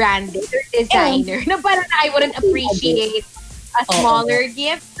branded or designer na parang I wouldn't appreciate a smaller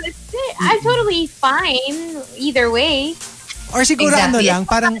gift. But I'm totally fine either way. Or siguro Exactly. lang,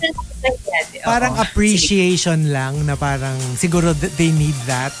 parang appreciation lang na parang siguro they need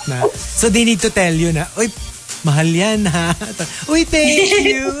that na. So they need to tell you na, uy, mahal yan ha. Uy,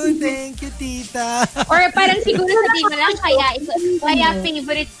 thank you, tita. Or parang siguro sabihin mo lang, kaya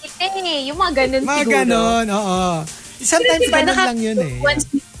favorite kita eh. Yung mga ganun Mga siguro. ganon, oo. Sometimes Diba, ganon lang yun eh.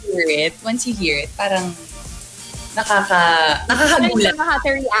 Once you hear it, parang nakakagulat. How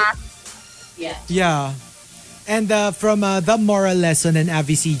to react. Yeah. Yeah. And from The Moral Lesson and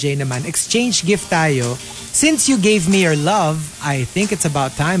Avi CJ naman, exchange gift tayo. Since you gave me your love, I think it's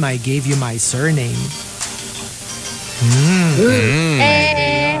about time I gave you my surname.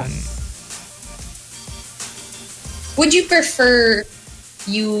 Would you prefer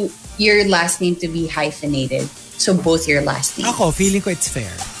your last name to be hyphenated? So both your last names. Ako, feeling ko it's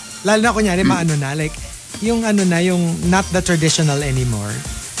fair. Lalo na kunyari, maano na, like, yung not the traditional anymore.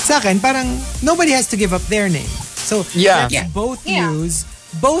 Sa akin, parang nobody has to give up their name. So, let's both use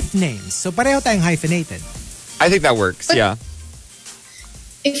both names. So, pareho tayong hyphenated. I think that works, yeah.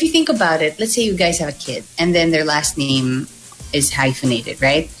 If you think about it, let's say you guys have a kid and then their last name is hyphenated,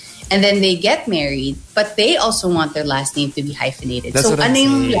 right? And then they get married, but they also want their last name to be hyphenated. That's so, what I'm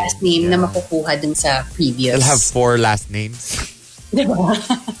yung saying. last name na makukuha dun sa previous? They'll have 4 last names.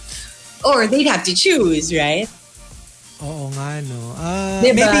 Or they'd have to choose, right? Oo nga, no.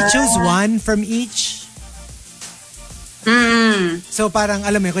 Maybe choose one from each. So parang,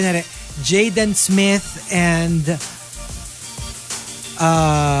 alam mo yun, kunyari, Jaden Smith and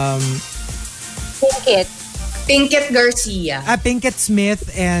Pinkett Garcia. Pinkett Smith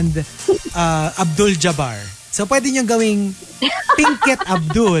and Abdul Jabbar. So pwede nyo gawing Pinkett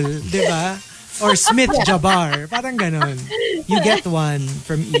Abdul, di ba? Or Smith Jabbar. Parang ganon. You get one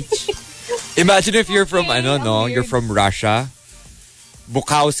from each. Imagine if you're from, you're from Russia.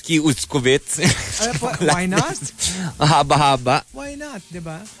 Bukowski Utskovitz. Why not? Haba-haba. Why not, di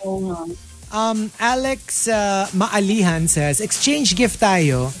ba? Oh, Alex Maalihan says, exchange gift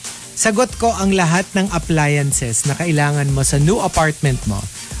tayo. Sagot ko ang lahat ng appliances na kailangan mo sa new apartment mo.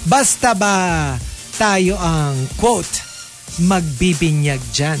 Basta ba tayo ang, quote, magbibinyag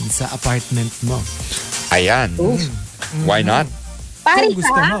dyan sa apartment mo. Ayan. Why not? Pari Kung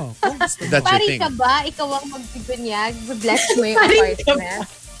gusto ka? mo. Kung gusto mo. That's your Pari thing. ka ba? Ikaw ang magbibunyag? Bless mo yung apartment?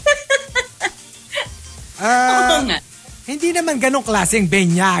 nga. Hindi naman ganong klaseng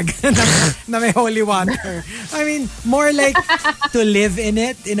benyag na may holy water. I mean, more like to live in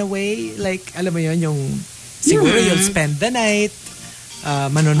it in a way. Like, alam mo yun, yung siguro you'll spend the night,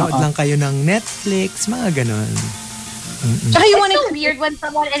 manonood lang kayo ng Netflix, mga ganon. Tsaka you want it's weird when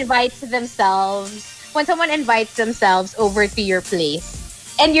someone invites themselves over to your place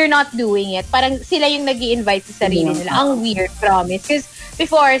and you're not doing it. Parang sila yung nag-i-invite sa sarili nila. Ang weird, promise. Because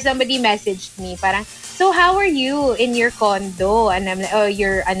before, somebody messaged me, parang, so how are you in your condo? And I'm like, oh,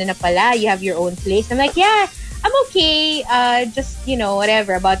 you're, na pala, you have your own place. I'm like, yeah, I'm okay. Just,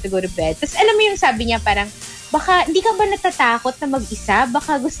 whatever, about to go to bed. Tapos alam mo yung sabi niya, parang, baka, hindi ka ba natatakot na mag-isa?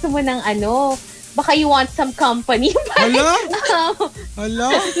 Baka gusto mo ng baka you want some company. Hala? Hala?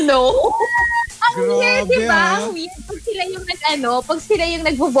 No. Ang weird, Grabe, diba? ha? Ang weird. Pag sila yung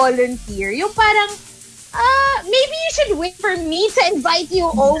nagvo-volunteer, yung parang, maybe you should wait for me to invite you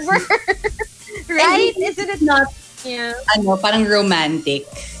over. Right? Isn't it not? Yeah. Parang romantic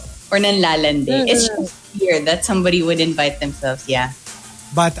or nanlalande. It's just weird that somebody would invite themselves, yeah.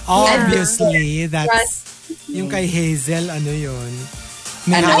 But obviously, that's yung kay Hazel, yun.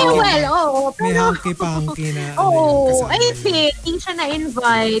 May Pero, hanky-panky na I think hindi siya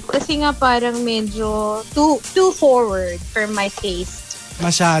na-invite kasi nga parang medyo too forward for my taste.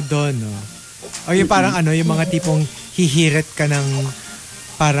 Masyado, no? O yung parang yung mga tipong hihirit ka ng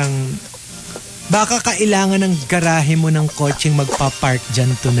parang baka kailangan ng garahe mo ng kotseng magpa-park dyan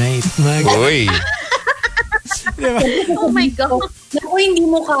tonight. Uy. Diba? Oh my God. Naku, hindi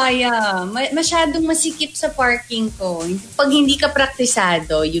mo kaya. Masyadong masikip sa parking ko. Pag hindi ka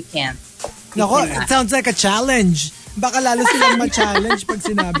praktisado, you can't. Nako, it sounds like a challenge. Baka lalo silang ma-challenge pag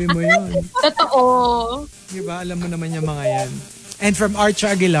sinabi mo yun. Totoo. Diba? Alam mo naman yung mga yan. And from Arch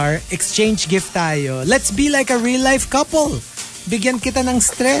Aguilar, exchange gift tayo. Let's be like a real-life couple. Bigyan kita ng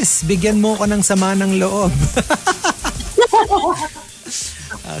stress. Bigyan mo ko ng sama ng loob.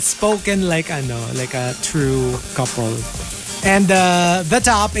 Spoken like a true couple. And the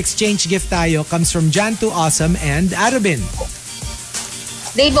top exchange gift tayo comes from Jan to Awesome and Arubin.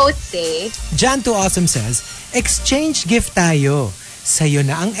 They both say, Jan to Awesome says, exchange gift tayo. Sa'yo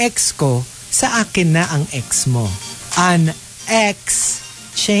na ang ex ko, sa akin na ang ex mo. An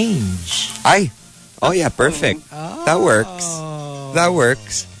exchange. Ay. Oh yeah, perfect. That works. That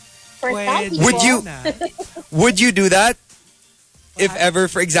works. for some Would people, Would you do that? If ever,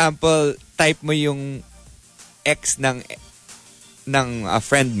 for example, type mo yung ex ng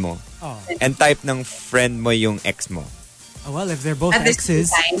friend mo and type ng friend mo yung ex mo. Oh, well, if they're both At the same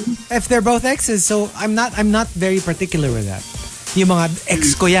exes, time. so I'm not very particular with that. Yung mga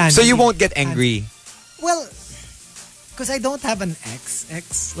ex ko yan. So you won't get angry. Well, because I don't have an ex.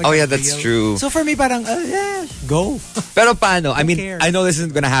 Like Oh yeah, a that's real- true. So for me, parang, yeah, go. Pero paano? I mean, cares? I know this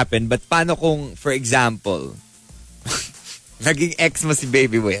isn't gonna happen, but paano kung, for example, naging ex mo si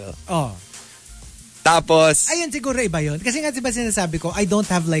Baby Whale? Oh. Tapos, Ayun, siguro iba yun. Kasi nga, diba sinasabi ko, I don't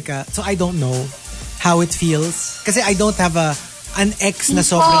have so I don't know how it feels. Kasi I don't have an ex na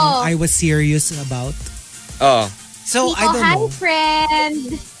sobrang I was serious about. oh, So, I don't hi, know. friend.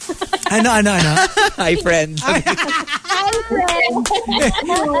 Ano? hi friend. Hi, friend.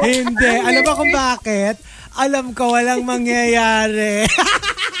 Hindi. Alam ba kung bakit? Alam ko walang mangyayari.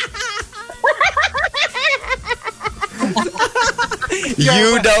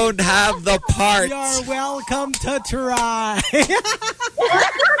 You don't have the parts. You're welcome to try.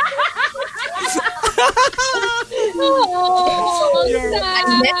 Oh, You're-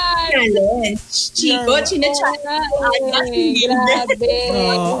 sad. Chico, chinachat. Grabe.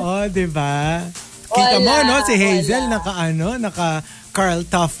 Oo, di ba? Kita mo, no? Si Hazel, naka Carl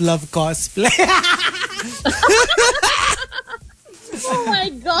Tough Love cosplay. Oh my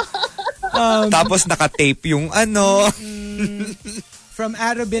God. Tapos naka-tape yung ano. From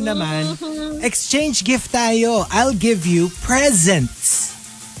Arabin naman, exchange gift tayo. I'll give you presents.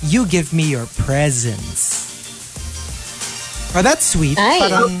 You give me your presents. Oh, that's sweet. Ay,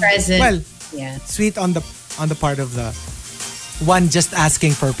 present. Well, Yeah. sweet on the part of the one just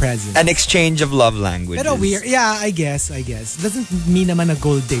asking for presents. An exchange of love languages. Pero weird. Yeah, I guess. Doesn't mean naman a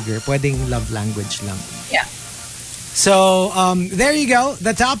gold digger. Pwedeng love language lang. Yeah. So, there you go.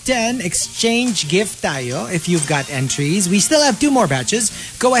 The top 10 exchange gift tayo. If you've got entries. We still have 2 more batches.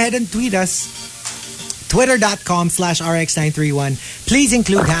 Go ahead and tweet us. Twitter.com/RX931. Please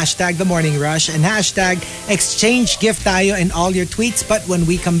include hashtag The Morning Rush and hashtag exchange gift tayo in all your tweets. But when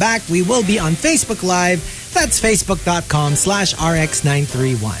we come back, we will be on Facebook Live. That's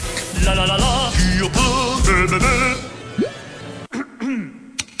Facebook.com/RX931. La la la la.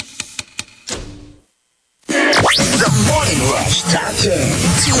 The Morning Rush Top 10.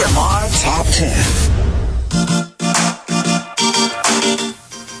 TMR Top 10.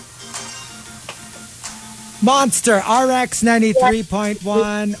 Monster RX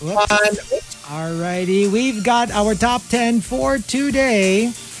 93.1. Alrighty, we've got our top 10 for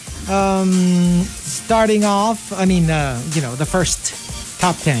today. Starting off, the first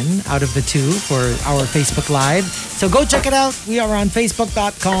top 10 out of the 2 for our Facebook Live. So go check it out. We are on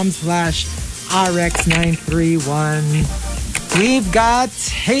Facebook.com/RX931. We've got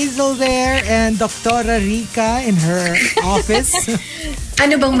Hazel there and Dr. Rica in her office.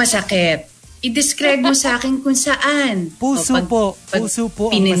 Ano bang masakit? I-describe mo sa akin kung saan. Puso po. Pag Puso po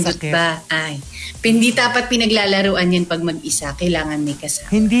ang pinindot masakit. ba? Ay. Hindi dapat pinaglalaruan yan pag mag-isa. Kailangan may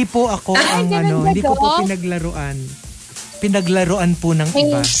kasama. Hindi po ako ang ganun ba hindi ko po to? pinaglaruan. Pinaglaruan po ng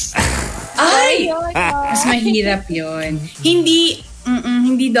iba. Ay! Mas mahirap yon.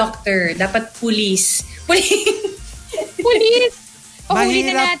 Hindi doctor. Dapat police. Police. Pahuli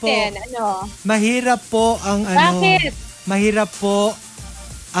na Mahirap po. natin. Mahirap po ang Bakit? Mahirap po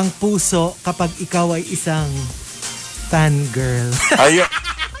ang puso kapag ikaw ay isang fangirl. Ayun.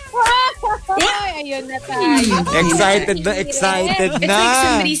 Ay, ayun na tayo. Excited It's like na.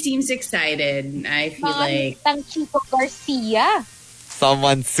 somebody seems excited. I feel like... Tang Chico Garcia.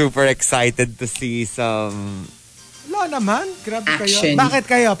 Someone super excited to see some... Wala naman. Grabe Action. kayo. Bakit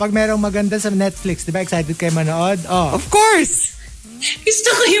kayo? Pag merong maganda sa Netflix, di ba excited kayo manood? Oh. Of course! Gusto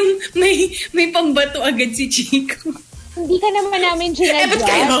ko yung may pambato agad si Chico. Hindi ka naman namin ginadjust. ba't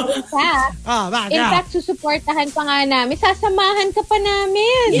kayo? Bakit? In fact, susuportahan pa nga namin. Sasamahan ka pa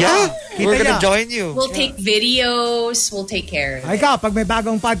namin. Yeah, we're Kita gonna niya. join you. We'll take videos. We'll take care of it. Ikaw, pag may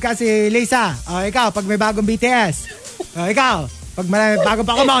bagong podcast si Lisa. Ikaw, pag may bagong BTS. Ikaw, pag may bagong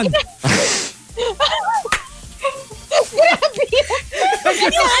Pokemon.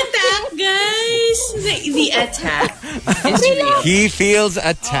 Yung attack, guys! The attack is real. He feels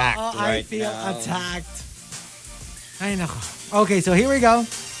attacked I right feel now. attacked. Ay, nako. Okay, so here we go.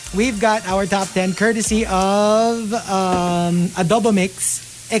 We've got our top 10 courtesy of Adobo Mix.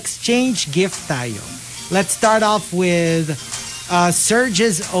 Exchange gift tayo. Let's start off with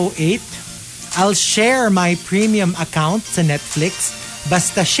Surges 08. I'll share my premium account sa Netflix.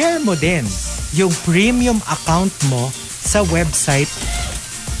 Basta share mo din yung premium account mo sa website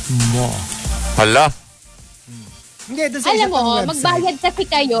mo. Hala. Hindi, doon sa Alam isa mo, pang website. magbayad kasi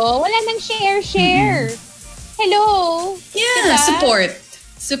kayo. Wala nang share. Hello. Yeah, Diba? Support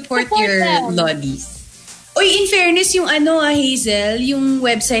Support your them. loddies. Uy, in fairness, yung Hazel, yung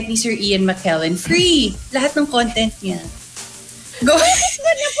website ni Sir Ian McKellen, free. Lahat ng content niya. Go.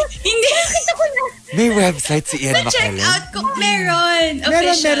 Hindi. May website si Ian Check McKellen. out kung meron.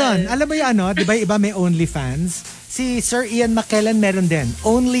 Official. Meron. Alam mo yung di ba iba may OnlyFans? Si Sir Ian McKellen meron din.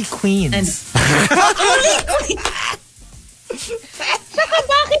 Only Queens. Saka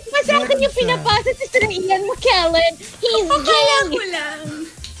bakit pa sa akin yung pinapasa si Sir Ian McKellen? He's Akala gay. ko lang.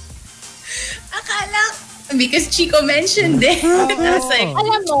 Because Chico mentioned it. I was like,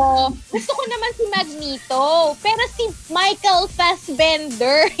 Alam mo, gusto ko naman si Magneto. Pero si Michael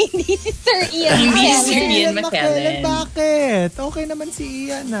Fassbender, hindi si Sir Ian Hindi si McKellen. Sir Ian McKellen. Bakit? Okay naman si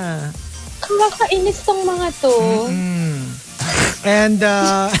Ian Kakainis tong mga to. And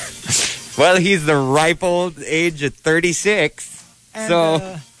Well, he's the ripe old age at 36. And, so,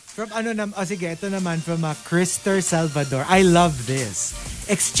 from sige, ito naman from Krister Salvador. I love this.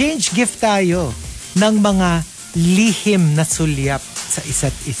 Exchange gift tayo ng mga lihim na sulyap sa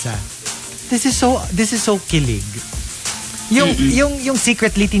isa't isa. This is so kilig. Yung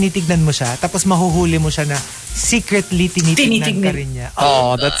secretly tinitignan mo siya, tapos mahuhuli mo siya na secretly tinitignan ka rin niya.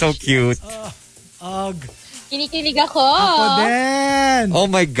 oh, that's so cute. Kinikilig ako. Ako din. Oh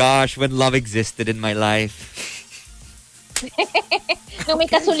my gosh, when love existed in my life. Nung may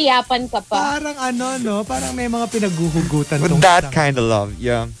kasulyapan ka pa. Parang parang may mga pinaghuhugutan. With that kind of love,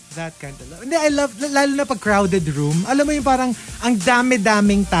 yeah. That kind of love. Hindi, I love, lalo na pag crowded room. Alam mo yung parang ang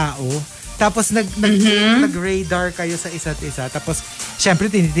dami-daming tao. Tapos nag-radar kayo sa isa't isa. Tapos,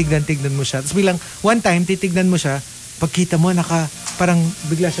 syempre, tinitignan-tignan mo siya. Tapos bilang, one time, titignan mo siya. Pagkita mo, parang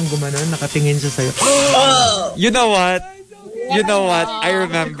bigla siyang gumanon, nakatingin siya sa'yo. You know what? I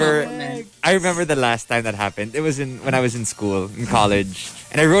remember the last time that happened. It was when I was in school, in college.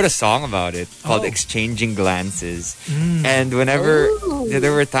 And I wrote a song about it called Exchanging Glances. And whenever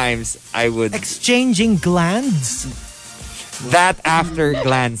there were times I would... Exchanging glands? That after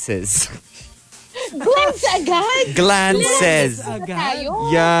glances. Glance agad? Glances.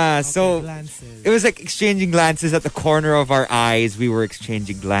 Yeah, so glances. it was like exchanging glances at the corner of our eyes. We were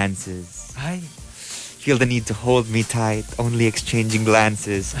exchanging glances. Ay. Feel the need to hold me tight. Only exchanging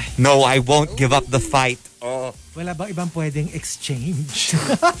glances. No, I won't give up the fight. Oh. Wala ba ibang pwedeng exchange?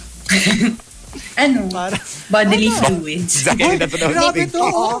 Bodily fluids. Exactly, that's what I was Grabe thinking.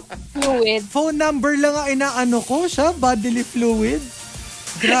 to. Fluid. Phone number lang ang inaano ko siya, bodily fluid.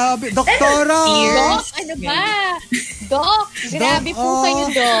 Grabe, doktora. Doc, ano ba? Doc, grabe po kayo,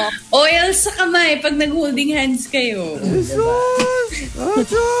 Doc. Oil sa kamay pag nag-holding hands kayo. Jesus! Oh,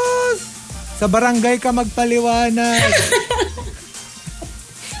 Diyos! Sa barangay ka magpaliwanag.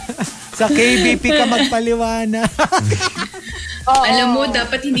 Sa KBP ka magpaliwanag. Alam mo,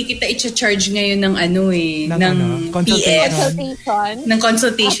 dapat hindi kita i-charge ngayon ng ng consultation. Ng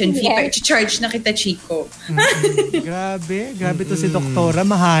consultation fee. Pero i-charge na kita, Chico. Grabe to si doktora,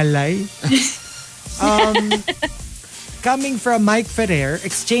 mahalay. Coming from Mike Ferrer,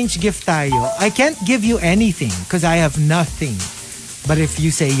 exchange gift tayo. I can't give you anything because I have nothing. But if you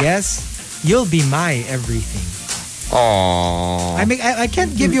say yes, you'll be my everything. Aww. I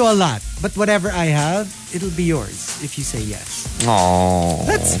can't give you a lot, but whatever I have, it'll be yours if you say yes. Aww.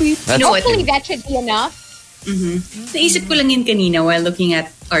 That's sweet. Hopefully that should be enough. Naisip ko lang yun kanina while looking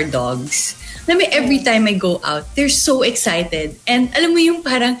at our dogs. Alam mo, every time I go out, they're so excited. And alam mo yung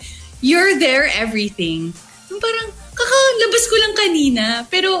parang, you're there everything. Yung parang, kakalabas ko lang kanina,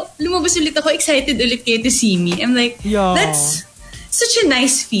 pero lumabas ulit ako, excited ulit kayo to see me. I'm like, that's such a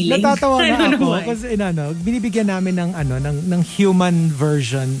nice feeling. Natatawa na ako kasi binibigyan namin ng human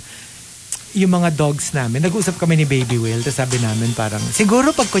version yung mga dogs namin. Nag-usap kami ni Baby Whale, tapos sabi namin parang,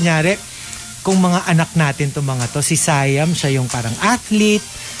 siguro pag kunyari, kung mga anak natin to mga to, si Siam, siya yung parang athlete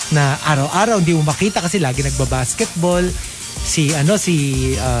na araw-araw hindi mo makita kasi lagi nagbabasketball. Si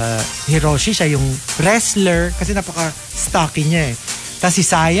Hiroshi, siya yung wrestler kasi napaka-stocky niya eh. Tapos si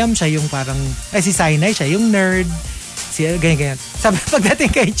Siam, siya yung parang, si Sinai, siya yung nerd. Ganyan. Sabi,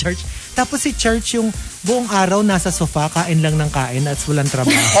 pagdating kay Church, tapos si Church yung buong araw nasa sofa, kain lang ng kain at walang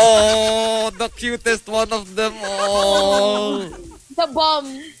trabaho. Oh, the cutest one of them all. The bomb.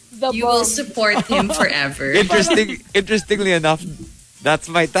 You will support him forever. Interestingly enough, that's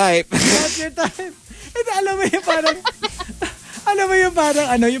my type. That's your type. And alam mo yung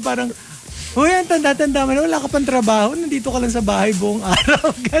parang, uy, ang tanda-tanda mo na, wala ka pang trabaho, nandito ka lang sa bahay buong araw.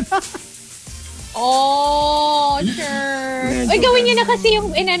 Gano'n. Oh, sure. Uy, gawin niyo na kasi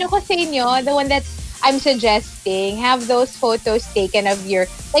yung inano ko sa inyo, the one that I'm suggesting. Have those photos taken of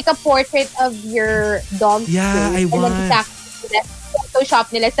like a portrait of your dog. Yeah, I want. And then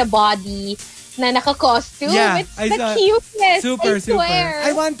Photoshop nila sa body na naka-costume. Yeah, It's the cuteness. Super.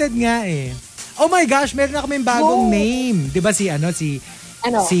 I wanted nga eh. Oh my gosh, meron na kaming bagong name. 'Di ba si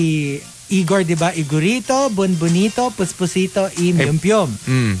Igor, di ba? Igorito, Bonbonito, Puspusito, Imyumpyum.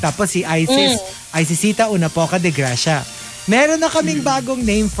 Tapos si Isisita Unapoca de Gracia. Meron na kaming bagong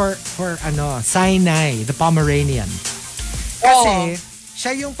name for Sinai, the Pomeranian. Kasi,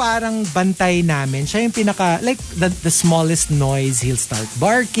 siya yung parang bantay namin. Siya yung pinaka, like, the smallest noise, he'll start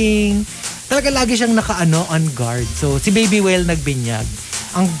barking. Talaga lagi siyang on guard. So, si Baby Whale nagbinyag.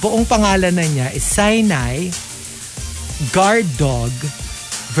 Ang buong pangalan na niya is Sinai Guard Dog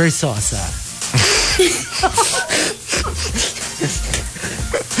Versosa.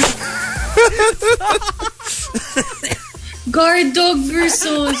 Guard Dog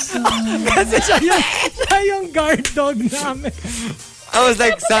Versosa. Kasi siya yung guard dog namin. I was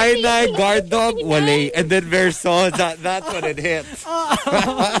like, Sinai, guard dog, wale. And then Verso, that's when it hit.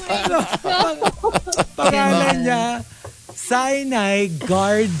 Pangalan niya, Sinai,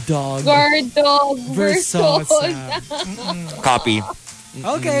 guard dog, Versosa. Copy.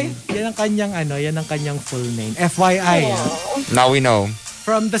 Okay, yan ang kanyang full name. FYI, Now we know.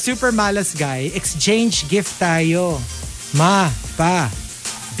 from the Super Malas guy, exchange gift tayo. Ma, pa,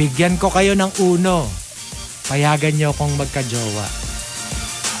 bigyan ko kayo ng uno. Payagan niyo akong magka-jowa.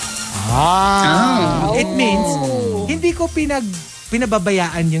 It means, hindi ko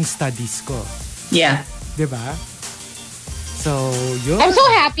pinababayaan yung studies ko. Yeah. Diba? So, yun. I'm so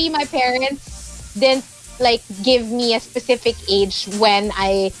happy my parents didn't like give me a specific age when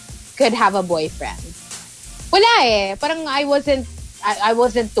I could have a boyfriend. Wala eh. Parang I wasn't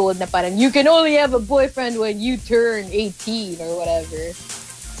told na parang you can only have a boyfriend when you turn 18 or whatever.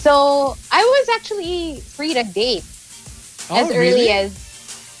 So, I was actually free to date as early as,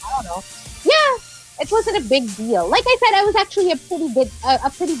 I don't know. Yeah, it wasn't a big deal. Like I said, I was actually a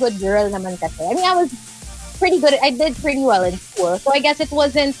pretty good girl naman kasi. I mean, I was pretty good. I did pretty well in school. So I guess it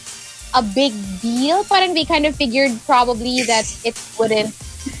wasn't a big deal. Parang they kind of figured probably that it wouldn't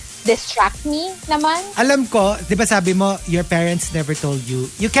distract me naman. Alam ko, di ba sabi mo, your parents never told you,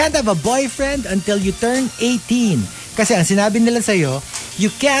 you can't have a boyfriend until you turn 18. Kasi ang sinabi nila sa'yo, you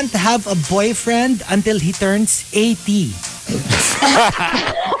can't have a boyfriend until he turns 80.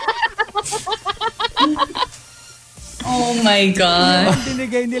 Oh my God.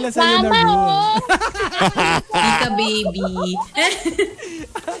 Binigay nila sa'yo na rule. Tita baby.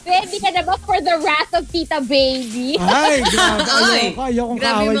 Ready ka na ba for the wrath of Tita Baby? Ay, grabe. Ayoko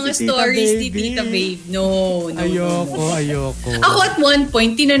Grabe kaaway mga si Tita stories ni Baby. Tita Babe. No. Ayoko. Ako at one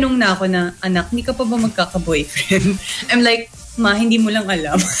point, tinanong na ako na, anak, hindi ka pa ba magkaka-boyfriend? I'm like, ma, hindi mo lang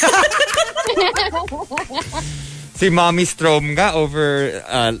alam. Si Mommy Strom nga over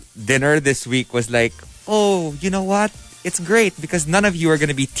dinner this week was like, oh, you know what? It's great because none of you are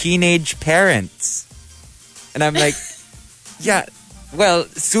going to be teenage parents. And I'm like, yeah, well,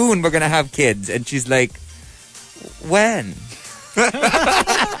 soon we're going to have kids. And she's like, when?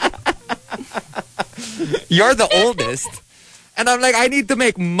 You're the oldest. And I'm like, I need to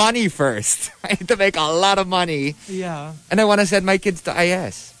make money first. I need to make a lot of money. Yeah. And I want to send my kids to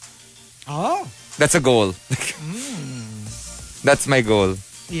IS. Oh. That's a goal. That's my goal.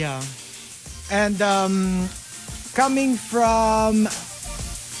 Yeah. And coming from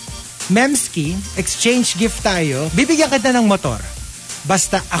Memski, exchange gift tayo. Bibigyan kita ng motor.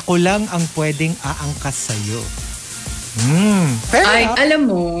 Basta ako lang ang pwedeng aangkas sa'yo. Fair enough. Alam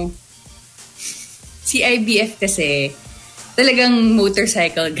mo, si IBF kasi, talagang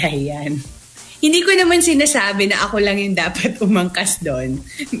motorcycle guy yan. Hindi ko naman sinasabi na ako lang yung dapat umangkas doon.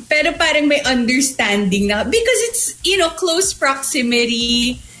 Pero parang may understanding na, because it's, close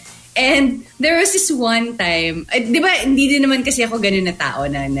proximity. And there was this one time, di ba, hindi din naman kasi ako ganun na tao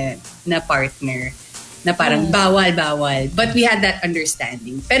na partner. Na parang bawal. But we had that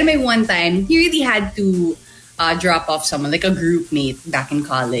understanding. Pero may one time, he really had to drop off someone, like a group mate back in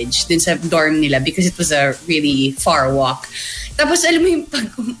college, dun sa dorm nila because it was a really far walk. Tapos alam mo yung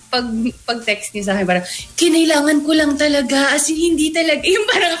pag-text niya sa akin, parang, kinailangan ko lang talaga, as in, hindi talaga. Yung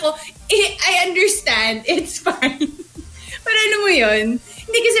parang ako, I understand, it's fine. Pero ano mo yun?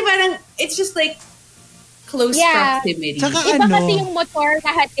 Hindi kasi parang, it's just like, close proximity. Tsaka Iba kasi yung motor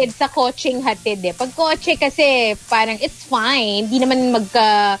na hatid sa coaching hatid eh. Pag kotse kasi, parang it's fine. Hindi naman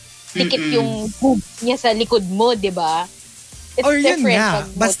magka-tikit yung boobs niya sa likod mo, di ba? It's or yun different. nga.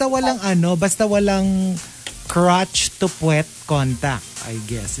 Basta walang crotch to puwet contact. I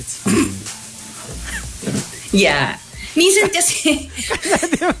guess it's fine. Yeah. Minsan kasi,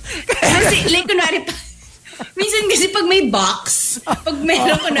 like kunwari minsan kasi pag may box, pag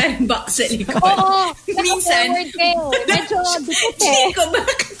meron ko na yung box sa likod. Oo. Minsan, medyo dikit eh. Chico,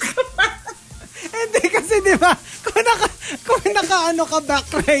 bakit ka ba? Hindi kasi di ba, kung naka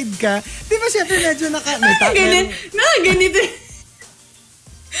backride ka, di ba syempre medyo ganito.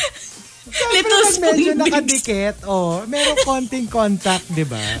 Little spoon. Medyo nakadikit. Meron konting contact, di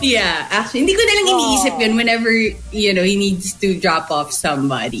ba? Yeah, actually, hindi ko na lang iniisip yun whenever, he needs to drop off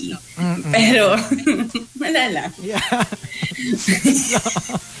somebody. Pero, wala lang. Yeah.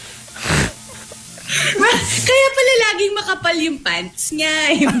 Kaya pala laging makapal yung pants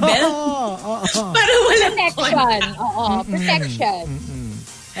niya, yung belt. Para walang protection. Protection.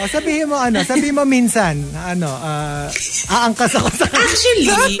 Sabihin mo minsan, aangkas ako sa kanya.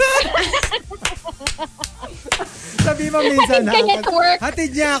 Actually, sabihin mo minsan,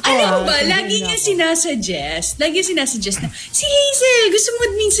 hatid niya ako. Alam ba, lagi niya sinasuggest na, si Hazel, gusto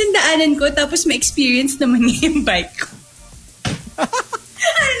mo minsan daanan ko, tapos ma-experience naman niya yung bike ko.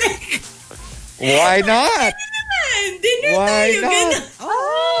 Why not? Dinner Why tayo, not? ganun.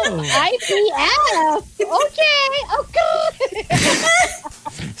 Oh. IPF. Okay.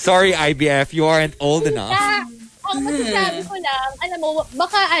 Sorry, IBF, you aren't old enough. Ang masasabi ko lang, alam mo,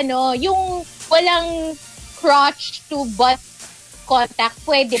 baka yung walang crotch to butt contact,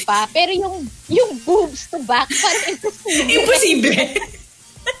 pwede pa. Pero yung boobs to back, Imposible.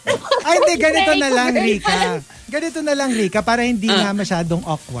 Ay, hindi, ganito na lang, Rica. Ganito na lang, Rica, para hindi nga masyadong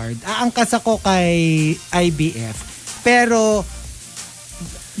awkward. Aangkas ako kay IBF. Pero,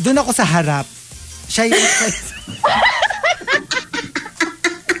 doon ako sa harap. Siya yung...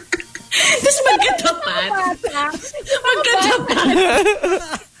 Tapos magkatapat.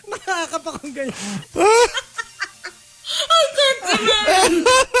 Makakap akong ganyan.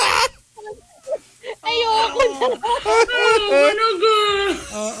 ayoko na.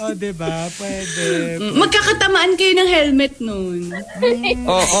 Oo, diba? Pwede. Magkakatamaan kayo ng helmet nun.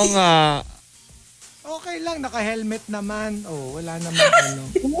 Oo nga. Okay lang, naka-helmet naman. Oh, wala naman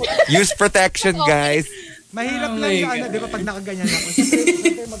Use protection, guys. Mahirap lang yung di ba, pag nakaganyan ako.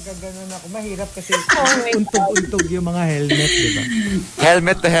 Siyempre magkaganon ako. Mahirap kasi untog-untog yung mga helmet, di ba?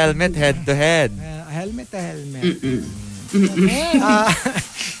 Helmet to helmet, head to head. Helmet to helmet.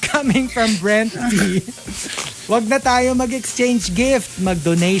 Coming from Brent T. Wag na tayo mag-exchange gift.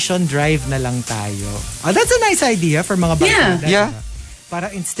 Mag-donation drive na lang tayo. That's a nice idea for mga bata. Yeah.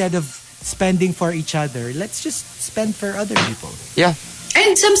 Para instead of spending for each other, let's just spend for other people. Yeah.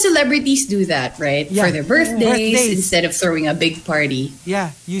 And some celebrities do that, right? Yeah. For their birthdays instead of throwing a big party.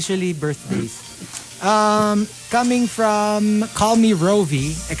 Yeah, usually birthdays. Coming from Call Me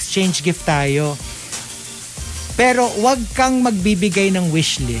Rovi, exchange gift tayo. Pero wag kang magbibigay ng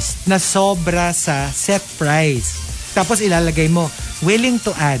wishlist na sobra sa set price. Tapos ilalagay mo, willing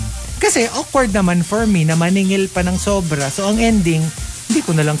to add. Kasi awkward naman for me na maningil pa ng sobra. So ang ending, hindi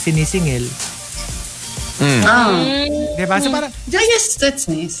ko na lang sinisingil. Diba? So parang, I guess that's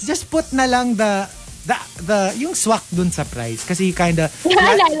nice. just put na lang the yung swak dun sa price. Kasi kinda...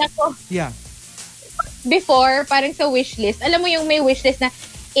 Naalala ko. Yeah. Before, parang sa wishlist, alam mo yung may wishlist na,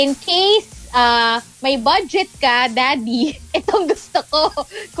 in case may budget ka, daddy, itong gusto ko.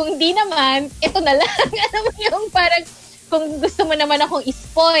 Kung di naman, ito na lang. Alam mo yung parang, kung gusto mo naman akong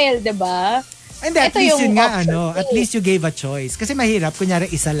i-spoil, diba? And at Ito least yung yun nga, option at least you gave a choice. Kasi mahirap, kunyari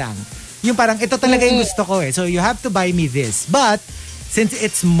isa lang. Yung parang, ito talaga yung gusto ko eh. So you have to buy me this. But, since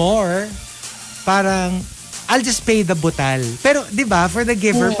it's more, parang, I'll just pay the butal. Pero, di ba, for the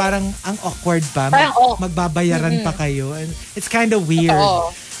giver, parang ang awkward pa. Magbabayaran pa kayo. And it's kind of weird.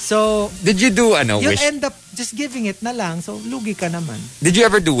 So, did you do you'll wish? end up just giving it na lang. So, lugi ka naman. Did you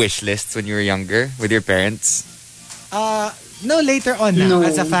ever do wish lists when you were younger with your parents? No, later on na, No.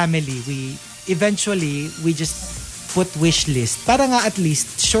 as a family, we just put wish list. Para nga at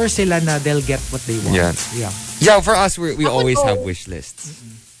least, sure sila na they'll get what they want. Yeah. Yeah, for us, we always to. have wish lists.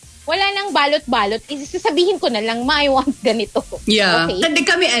 Wala nang balot-balot. Sasabihin ko na lang, I want ganito. Yeah. Okay. Kasi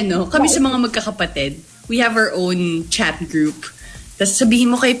kami sa mga magkakapatid, we have our own chat group. Tapos sabihin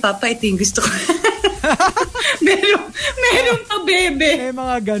mo kay Papa, ito yung gusto ko. meron pa, bebe. May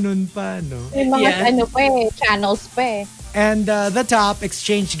mga ganun pa, no? May mga channels pa eh. And the top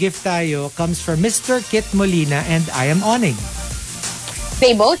exchange gift tayo comes from Mr. Kit Molina and I am Onig.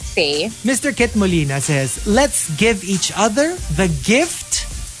 They both say, Mr. Kit Molina says, let's give each other the gift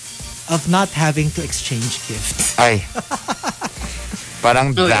of not having to exchange gifts. Ay.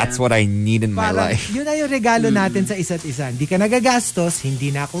 Parang that's what I need in my Parang, life. yun na yung regalo natin sa isa't isa. Hindi ka nagagastos, hindi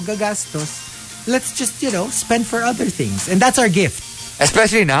na ako gagastos. Let's just, spend for other things. And that's our gift.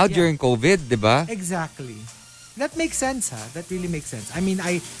 Especially now during COVID, di ba? Exactly. That makes sense, ha? That really makes sense. I mean,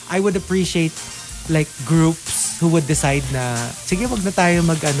 I would appreciate like groups who would decide na, sige, wag na tayo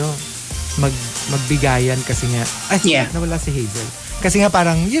magbigayan kasi nga, nawala si Hazel. Kasi nga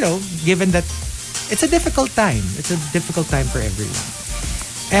parang, given that it's a difficult time. It's a difficult time for everyone.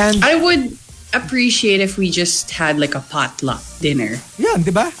 And I would appreciate if we just had like a potluck dinner. yeah,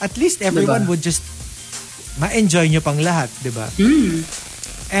 di ba? At least everyone would just ma-enjoy nyo pang lahat, di ba?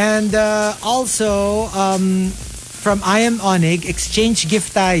 And also, from I Am Onig, exchange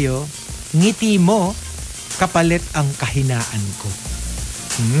gift tayo, ngiti mo, kapalit ang kahinaan ko.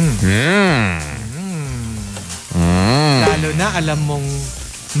 Lalo na alam mong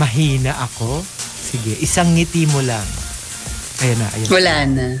mahina ako, sige, isang ngiti mo lang. Ayan na. Wala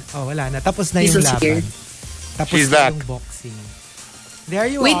na. Oh, wala na. Tapos na yung laban. Scared. Tapos She's na back. yung boxing. There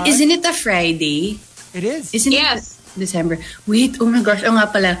you Wait, are. isn't it a Friday? It is. Isn't it December? Wait, oh my gosh. Oh nga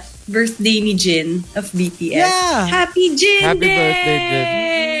pala. Birthday ni Jin of BTS. Yeah. Happy Jin Happy Day! birthday,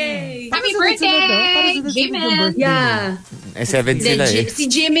 Jin. Happy sunod-sunod, no? Parang sunod-sunod yung Jimin. birthday. Yeah. 7 sila eh. Si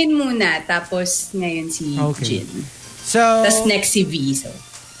Jimin muna, tapos ngayon si Jin. So, Tapos next si V. So.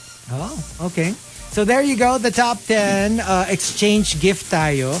 oh, okay. So there you go, the top 10 exchange gift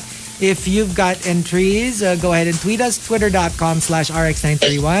tayo. If you've got entries, go ahead and tweet us,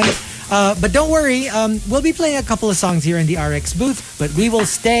 twitter.com/rx931. But don't worry, we'll be playing a couple of songs here in the RX booth, but we will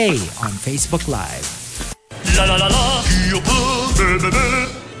stay on Facebook Live. La la la la.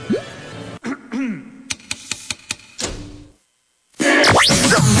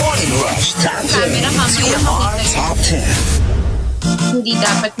 The Morning Rush Top 10. TMR Top 10. Hindi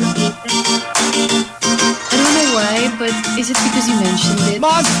dapat makita. I don't know why, but is it because you mentioned it?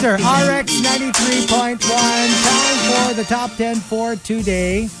 Monster RX 93.1. Time for the top 10 for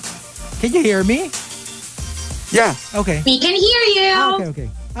today. Can you hear me? Yeah. Okay. We can hear you. Okay.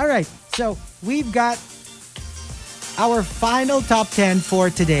 All right. So we've got our final top 10 for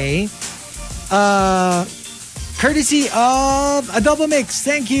today. Courtesy of Adobo Mix.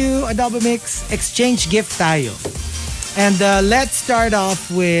 Thank you, Adobo Mix. Exchange gift tayo. And let's start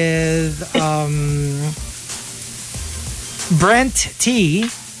off with Brent T.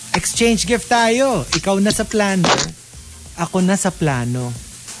 Exchange gift tayo. Ikaw na sa planner. Ako na sa plano.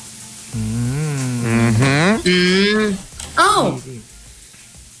 Oh,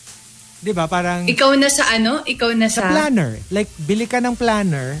 Diba? Parang ikaw na sa ano? Ikaw na sa... planner. Like, bili ka ng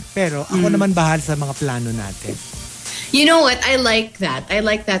planner, pero ako naman bahal sa mga plano natin. You know what? I like that. I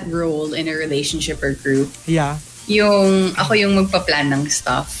like that role in a relationship or group. Yeah. Yung ako yung magpa-plan ng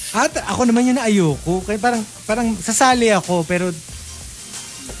stuff. At ako naman yung ayoko. Kaya parang sasali ako, pero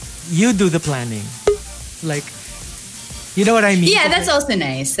you do the planning. Like, you know what I mean? Yeah, that's also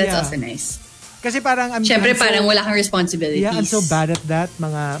nice. That's Yeah. also nice. Kasi parang Siyempre, parang wala kang responsibilities. Yeah, I'm so bad at that.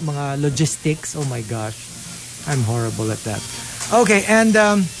 Mga logistics. Oh my gosh. I'm horrible at that. Okay, and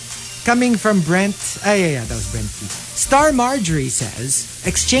coming from Brent. That was Brent T. Star Marjorie says,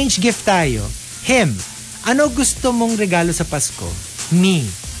 exchange gift tayo. Him, ano gusto mong regalo sa Pasko? Me,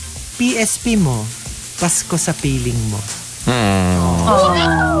 PSP mo, Pasko sa piling mo.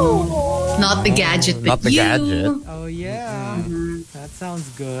 Not the gadget, but Not the you. gadget. Oh yeah. That sounds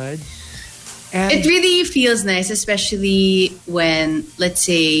good. And It really feels nice, especially when, let's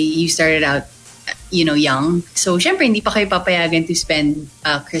say, you started out, young. So, syempre, hindi pa kayo papayagan to spend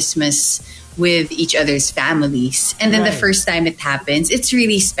Christmas with each other's families. And then the Right. first time it happens, it's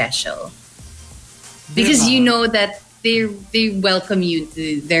really special. Because you know that they welcome you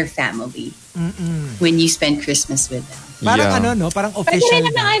to their family when you spend Christmas with them. parang Yeah. parang Pwede official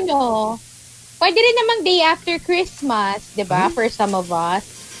rin na. namang pwede rin namang day after Christmas, di ba? For some of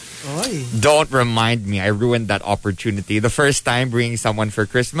us. Oy. Don't remind me. I ruined that opportunity. The first time bringing someone for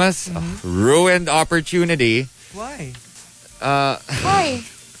Christmas, ruined opportunity. Why? Why?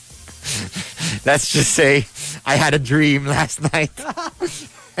 Let's just say I had a dream last night.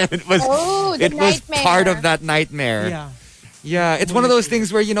 And it was The it was nightmare. part of that nightmare. Yeah. Yeah, it's one of those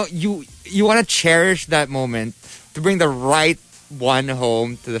things where you want to cherish that moment to bring the right one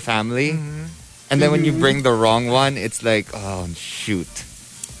home to the family. And then when you bring the wrong one, it's like, oh shoot.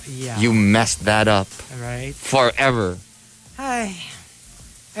 Yeah. You messed that up Right. forever. Hi.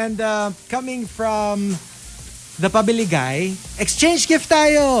 And coming from the pabili guy, exchange gift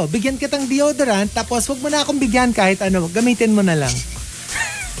tayo. Bigyan kitang deodorant, tapos wag mo na akong bigyan kahit ano. Gamitin mo na lang.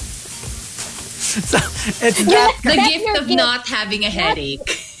 So, it's that. The That's gift your of gift. not having a headache.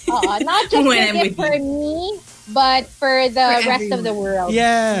 Not just When the I'm gift with for me, but for the rest of the world.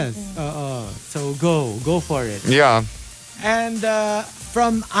 Yes. So go for it. Yeah. And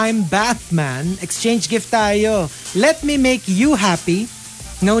from I'm Bathman, exchange gift tayo. Let me make you happy.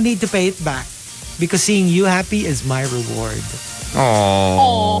 No need to pay it back. Because seeing you happy is my reward.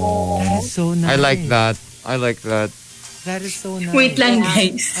 Oh. That is so nice. I like that. I like that. That is so nice. Wait lang,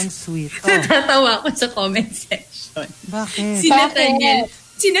 guys. Ang sweet. Oh, Natatawa ko sa comment section. bakit?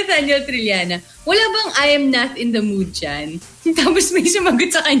 Si Nathaniel Trilliana, wala bang I am not in the mood dyan? Tapos may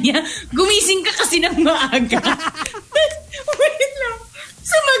sumagot sa kanya, gumising ka kasi ng maaga. Wait lang.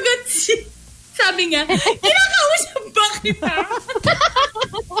 Sumagot sabi nga, kinakausap ba kita?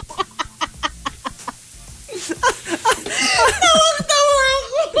 Tawang-tawa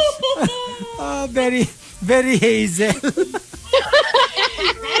ako. Oh, very, very Hazel.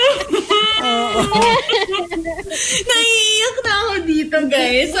 Naiiyak na ako dito,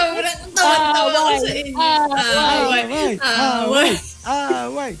 guys. Sobrang tawa-tawa ako sa inyo. Wait.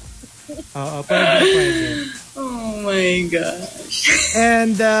 Oo, pwede. Oh my gosh.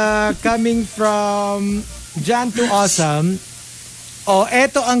 And coming from Jan to Awesome,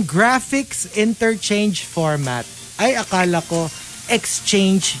 eto ang graphics interchange format. Ay, akala ko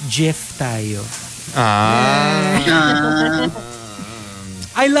exchange GIF tayo. Ah.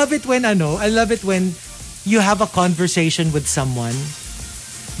 I love it when you have a conversation with someone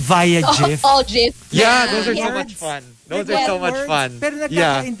via GIF. All GIF. Yeah, those are so Words. much fun. Those are so much fun. Pero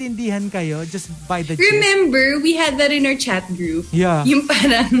nagkakaintindihan kayo just by the GIF. Remember, we had that in our chat group. Yeah. Yung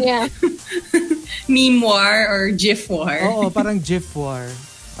parang Yeah. meme war or GIF war. Oo, parang GIF war.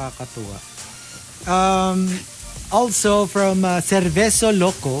 Kakatuwa. Also from Cervezo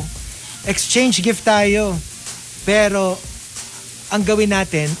Loco, exchange gift tayo. Pero ang gawin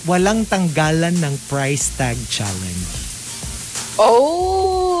natin, walang tanggalan ng price tag challenge.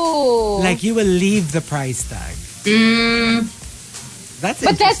 Oh. Like you will leave the price tag. But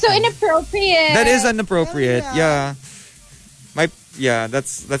that's so inappropriate. That is inappropriate. Oh, yeah.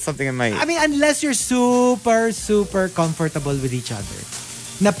 That's something in my... I mean, unless you're super, super comfortable with each other.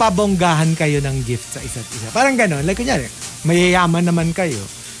 Napabonggahan kayo ng gift sa isa't isa. Parang ganon. Like, kunyari, mayayaman naman kayo.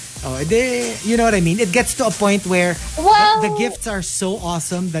 Oh, you know what I mean? It gets to a point where the gifts are so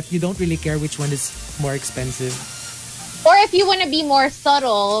awesome that you don't really care which one is more expensive. Or if you want to be more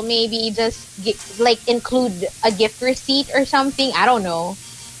subtle, maybe just include a gift receipt or something. I don't know.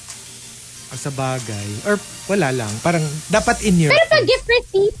 Sa bagay. Or wala lang. Parang dapat in your... Pero pag gift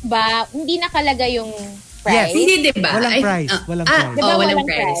receipt ba, hindi nakalagay yung price? Yes. Hindi, diba? Walang price. Walang price. Diba walang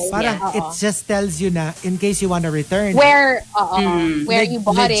price. Parang it just tells you na in case you wanna return. Where you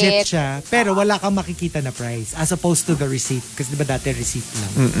bought legit it. siya. Pero wala kang makikita na price as opposed to the receipt. Kasi diba dati receipt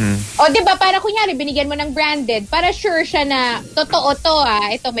lang. O diba, para kunyari, binigyan mo ng branded, para sure siya na, totoo to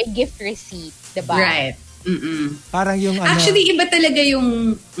ito may gift receipt. Diba? Right. Parang yung Actually, iba talaga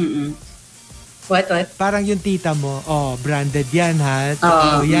yung... What? Parang yung tita mo, branded yan ha.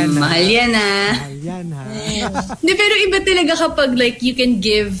 Totoo yan ha. Mahal yan Mahal yan ha. Hindi, pero iba talaga kapag like you can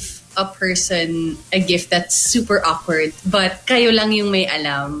give a person a gift that's super awkward but kayo lang yung may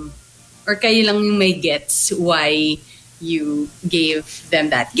alam or kayo lang yung may gets why you gave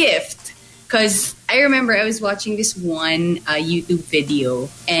them that gift. Because I remember I was watching this one YouTube video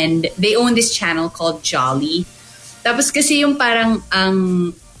and they own this channel called Jolly. Tapos kasi yung parang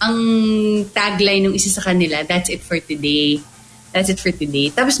ang tagline ng isa sa kanila, that's it for today. That's it for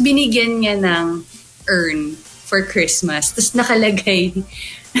today. Tapos binigyan niya ng urn for Christmas. Tapos nakalagay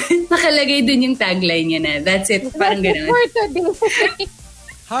dun yung tagline niya na, that's it, parang ganun. For today.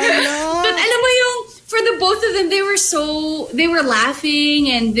 Hala! But alam mo yung, for the both of them, they were laughing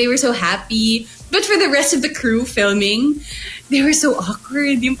and they were so happy. But for the rest of the crew filming, they were so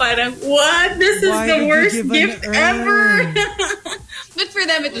awkward. Yung parang, what? This is the worst gift ever. But for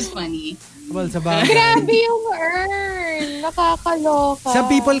them, it was funny. Well, sa bagay. Grabe yung urn. Nakakaloka. Some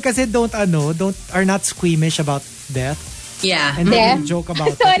people kasi are not squeamish about death. Yeah. And they joke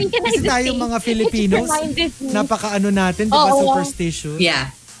about Sorry, it. can I Kasi just tayong say, mga Filipinos, it reminded me. napaka-ano natin, di ba, superstitious? Yeah.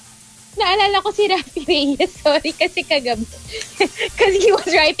 Naalala ko si Rafi Reyes, sorry, kasi kagabi. Because he was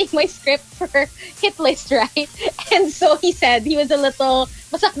writing my script for Hit List, right? And so he said he was a little,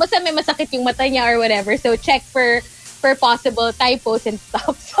 basta may masakit yung mata niya or whatever. So check for possible typos and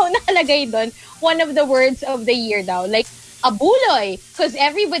stuff. So nakalagay doon, one of the words of the year daw, like, abuloy. Because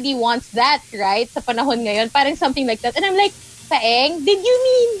everybody wants that, right? Sa panahon ngayon, parang something like that. And I'm like, Paeng, did you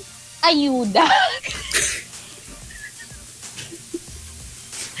mean ayuda?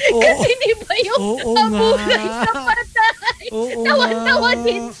 Kasi di ba yung abuloy sa patay? Tawa-tawa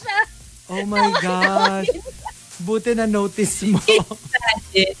din siya. Oh my God. Buti na notice mo.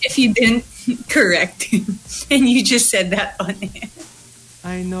 If you didn't correct him and you just said that on it.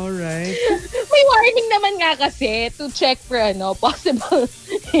 I know, right? May warning naman nga kasi to check for possible.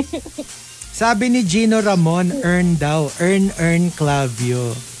 Sabi ni Gino Ramon, earn daw. Earn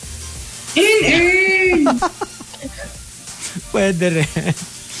Clavio. Pwede rin.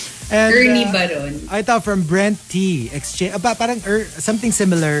 And, Ernie Baron. I thought from Brent T. Exchange, parang something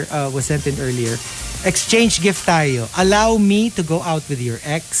similar was sent in earlier. Exchange gift tayo. Allow me to go out with your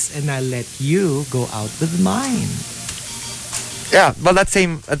ex and I'll let you go out with mine. Yeah, well, that's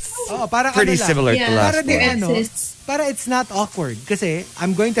parang pretty lang. similar to last one. Para it's not awkward. Kasi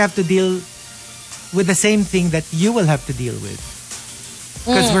I'm going to have to deal with the same thing that you will have to deal with.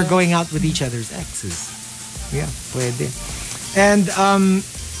 Because we're going out with each other's exes. Yeah, pwede. And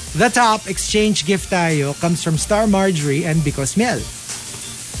the top exchange gift tayo comes from Star Marjorie and Because Miel.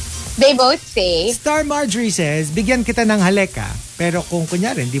 They both say, Star Marjorie says, bigyan kita ng haleka, pero kung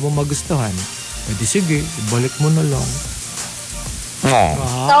kunyari hindi mo magustuhan, pwede sige, balik mo na lang.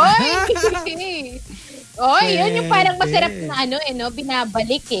 Oy, yun yung parang masarap na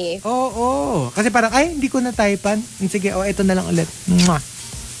binabalik eh. Oo. Kasi parang, ay, hindi ko na-typan. Sige, ito na lang ulit. Mwah.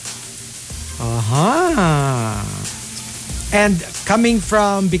 Aha. And coming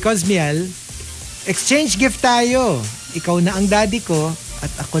from Because Miel, exchange gift tayo. Ikaw na ang daddy ko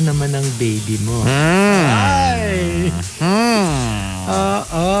at ako naman ang baby mo. Ay!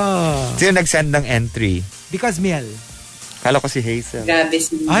 Sino nag-send ng entry? Because Miel. Kala ko si Hazel. Grabe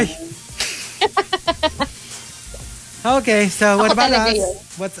si Ay! Okay, so what Ako about talaga us? yun.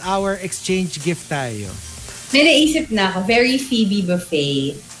 What's our exchange gift tayo? May naisip na ako, very Phoebe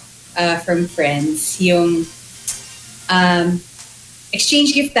Buffet from Friends. Yung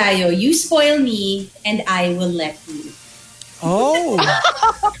exchange gift tayo, you spoil me and I will let you. Oh!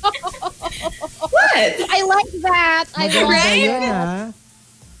 What? I like that. I Maganda like yun, that. ha?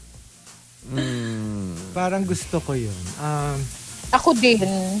 Parang gusto ko yun. Ako din.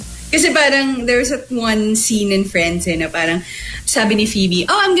 Kasi parang there's that one scene in Friends na parang sabi ni Phoebe,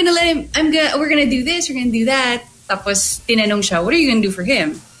 oh, we're gonna do this, we're gonna do that. Tapos tinanong siya, what are you gonna do for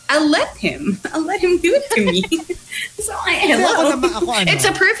him? I'll let him do it to me. So it's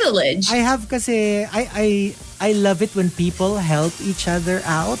a privilege. I have kasi, I love it when people help each other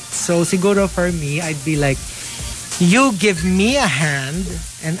out. So siguro for me, I'd be like, you give me a hand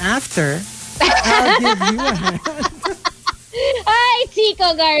and after, I'll give you a hand. Ay, Chico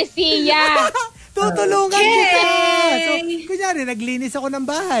Garcia. Tutulungan kita. So, kunyari, naglinis ako ng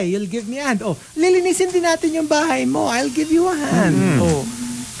bahay. You'll give me a hand. Oh, lilinisin din natin yung bahay mo. I'll give you a hand. Oh,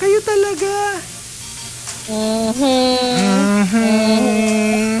 kayo talaga.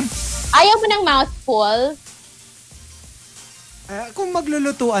 Ayaw mo ng mouthful? Kung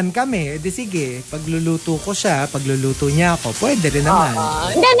maglulutuan kami, di sige. Pagluluto ko siya, pagluluto niya ako, pwede rin naman.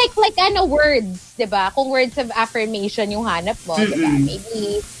 Hindi, like words, di ba? Kung words of affirmation yung hanap mo, di ba?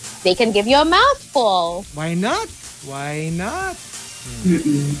 Maybe they can give you a mouthful. Why not? Why not?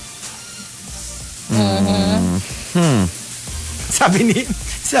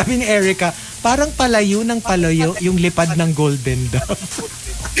 Sabi ni Erica, parang palayo ng palayo yung lipad ng Golden Dove.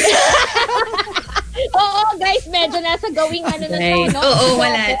 Oo, guys, medyo nasa gawing ano na to, no? Oo,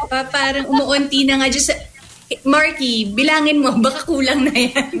 wala. Parang umuunti na nga dyan sa... Markki, bilangin mo, baka kulang na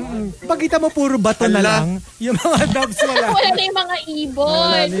yan. Pagkita mo puro bato na lang, yung mga doves wala. Wala na yung mga ibon.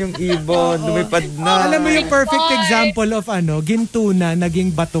 Wala na yung ibon, lumipad na. Alam mo yung perfect example of ginto na,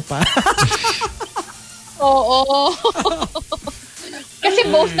 naging bato pa. Oo. Kasi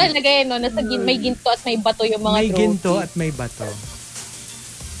both talaga no? Nasa may ginto at may bato yung mga may trophy. ginto at may bato.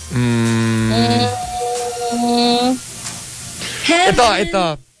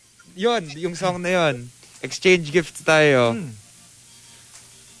 Ito. Yun, yung song na yun. Exchange gifts tayo.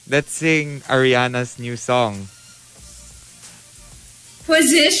 Let's sing Ariana's new song.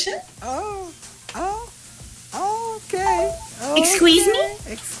 Position? Okay. Excuse me?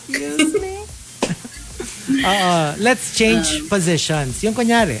 Excuse me? Let's change positions. Yung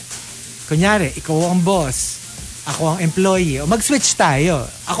kunyari, ikaw ang boss, ako ang employee. O mag-switch tayo.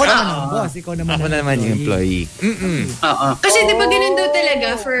 Ako naman ang boss, ikaw naman yung employee. Kasi di ba ganun daw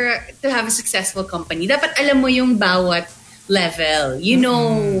talaga to have a successful company. Dapat alam mo yung bawat level. You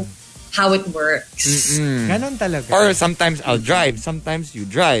know how it works. Ganon talaga. Or sometimes I'll drive, sometimes you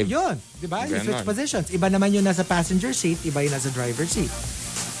drive. Yun, di ba? You switch positions. Iba naman yung nasa passenger seat, iba yung nasa driver seat.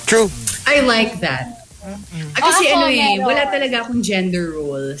 True. I like that. Kasi wala talaga akong gender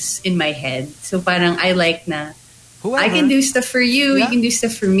roles in my head. So parang I like na Whoever. I can do stuff for you, you can do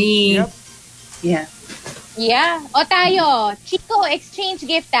stuff for me. Yep. Yeah. Yeah. O tayo, Chico, exchange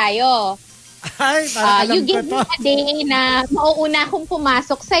gift tayo. Ay, parang alam You ko give me to. a day na mauuna akong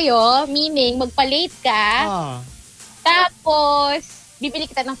pumasok sa'yo, meaning magpa-late ka, tapos bibili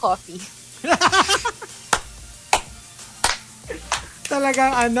kita ng coffee.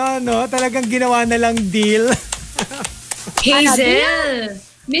 Talagang talagang ginawa na lang deal. Hazel,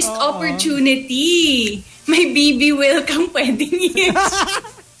 missed opportunity. May BB will kang pwedeng use.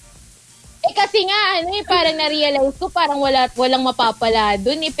 Kasi nga, parang na-realize ko, parang walang mapapala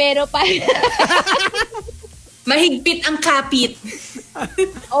dun pero parang... Mahigpit ang kapit.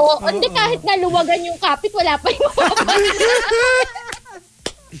 Hindi kahit naluwagan yung kapit, wala pa yung mapapala.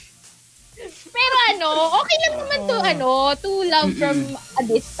 Pero okay lang naman to love from a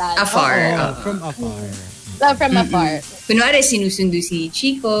distance. Afar. From afar. Love from afar. Kunwari, sinusundo si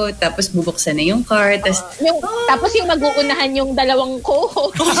Chico, tapos bubuksan na yung car, Tapos yung mag-uunahan yung dalawang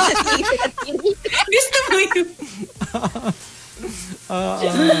co-host. Gusto mo yun?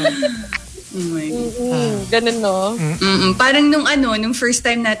 Ganun, no? Parang nung first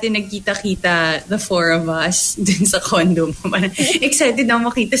time natin nagkita-kita, the four of us, dun sa condo mo, parang excited na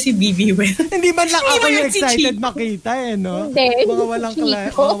makita si BB Well. Hindi man lang ako yung si excited Chico. makita no? Hindi, Mga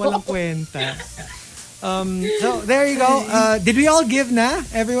walang kwenta. So, there you go. Did we all give na?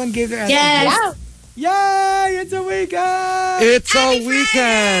 Everyone gave their answer? Yes. Yeah. Yay! It's a weekend! It's a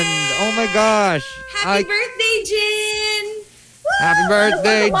weekend! Oh my gosh. Happy birthday, Jin! Happy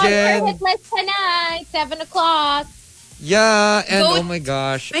birthday, Jen! Hitless tonight, 7 o'clock. Yeah, and Vote. oh my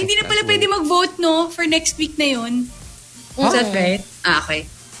gosh. Ay, hindi na I pala can't pwede wait. mag-vote, no? For next week na yun. Is that right? Ah, okay.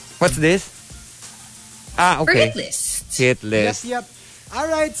 What's this? Ah, For okay. hit list. Hit list. Yep. All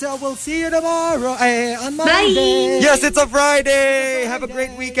right, so we'll see you tomorrow on Monday. Yes, it's a Friday. Have a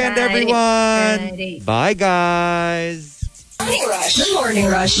great weekend, everyone. Friday. Bye, guys. Morning Rush. The Morning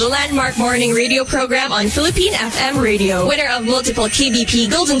Rush. The landmark morning radio program on Philippine FM radio. Winner of multiple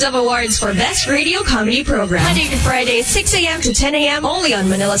KBP Golden Dove Awards for Best Radio Comedy Program. Monday to Friday, 6 a.m. to 10 a.m. only on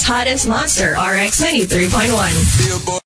Manila's hottest monster, RX 93.1.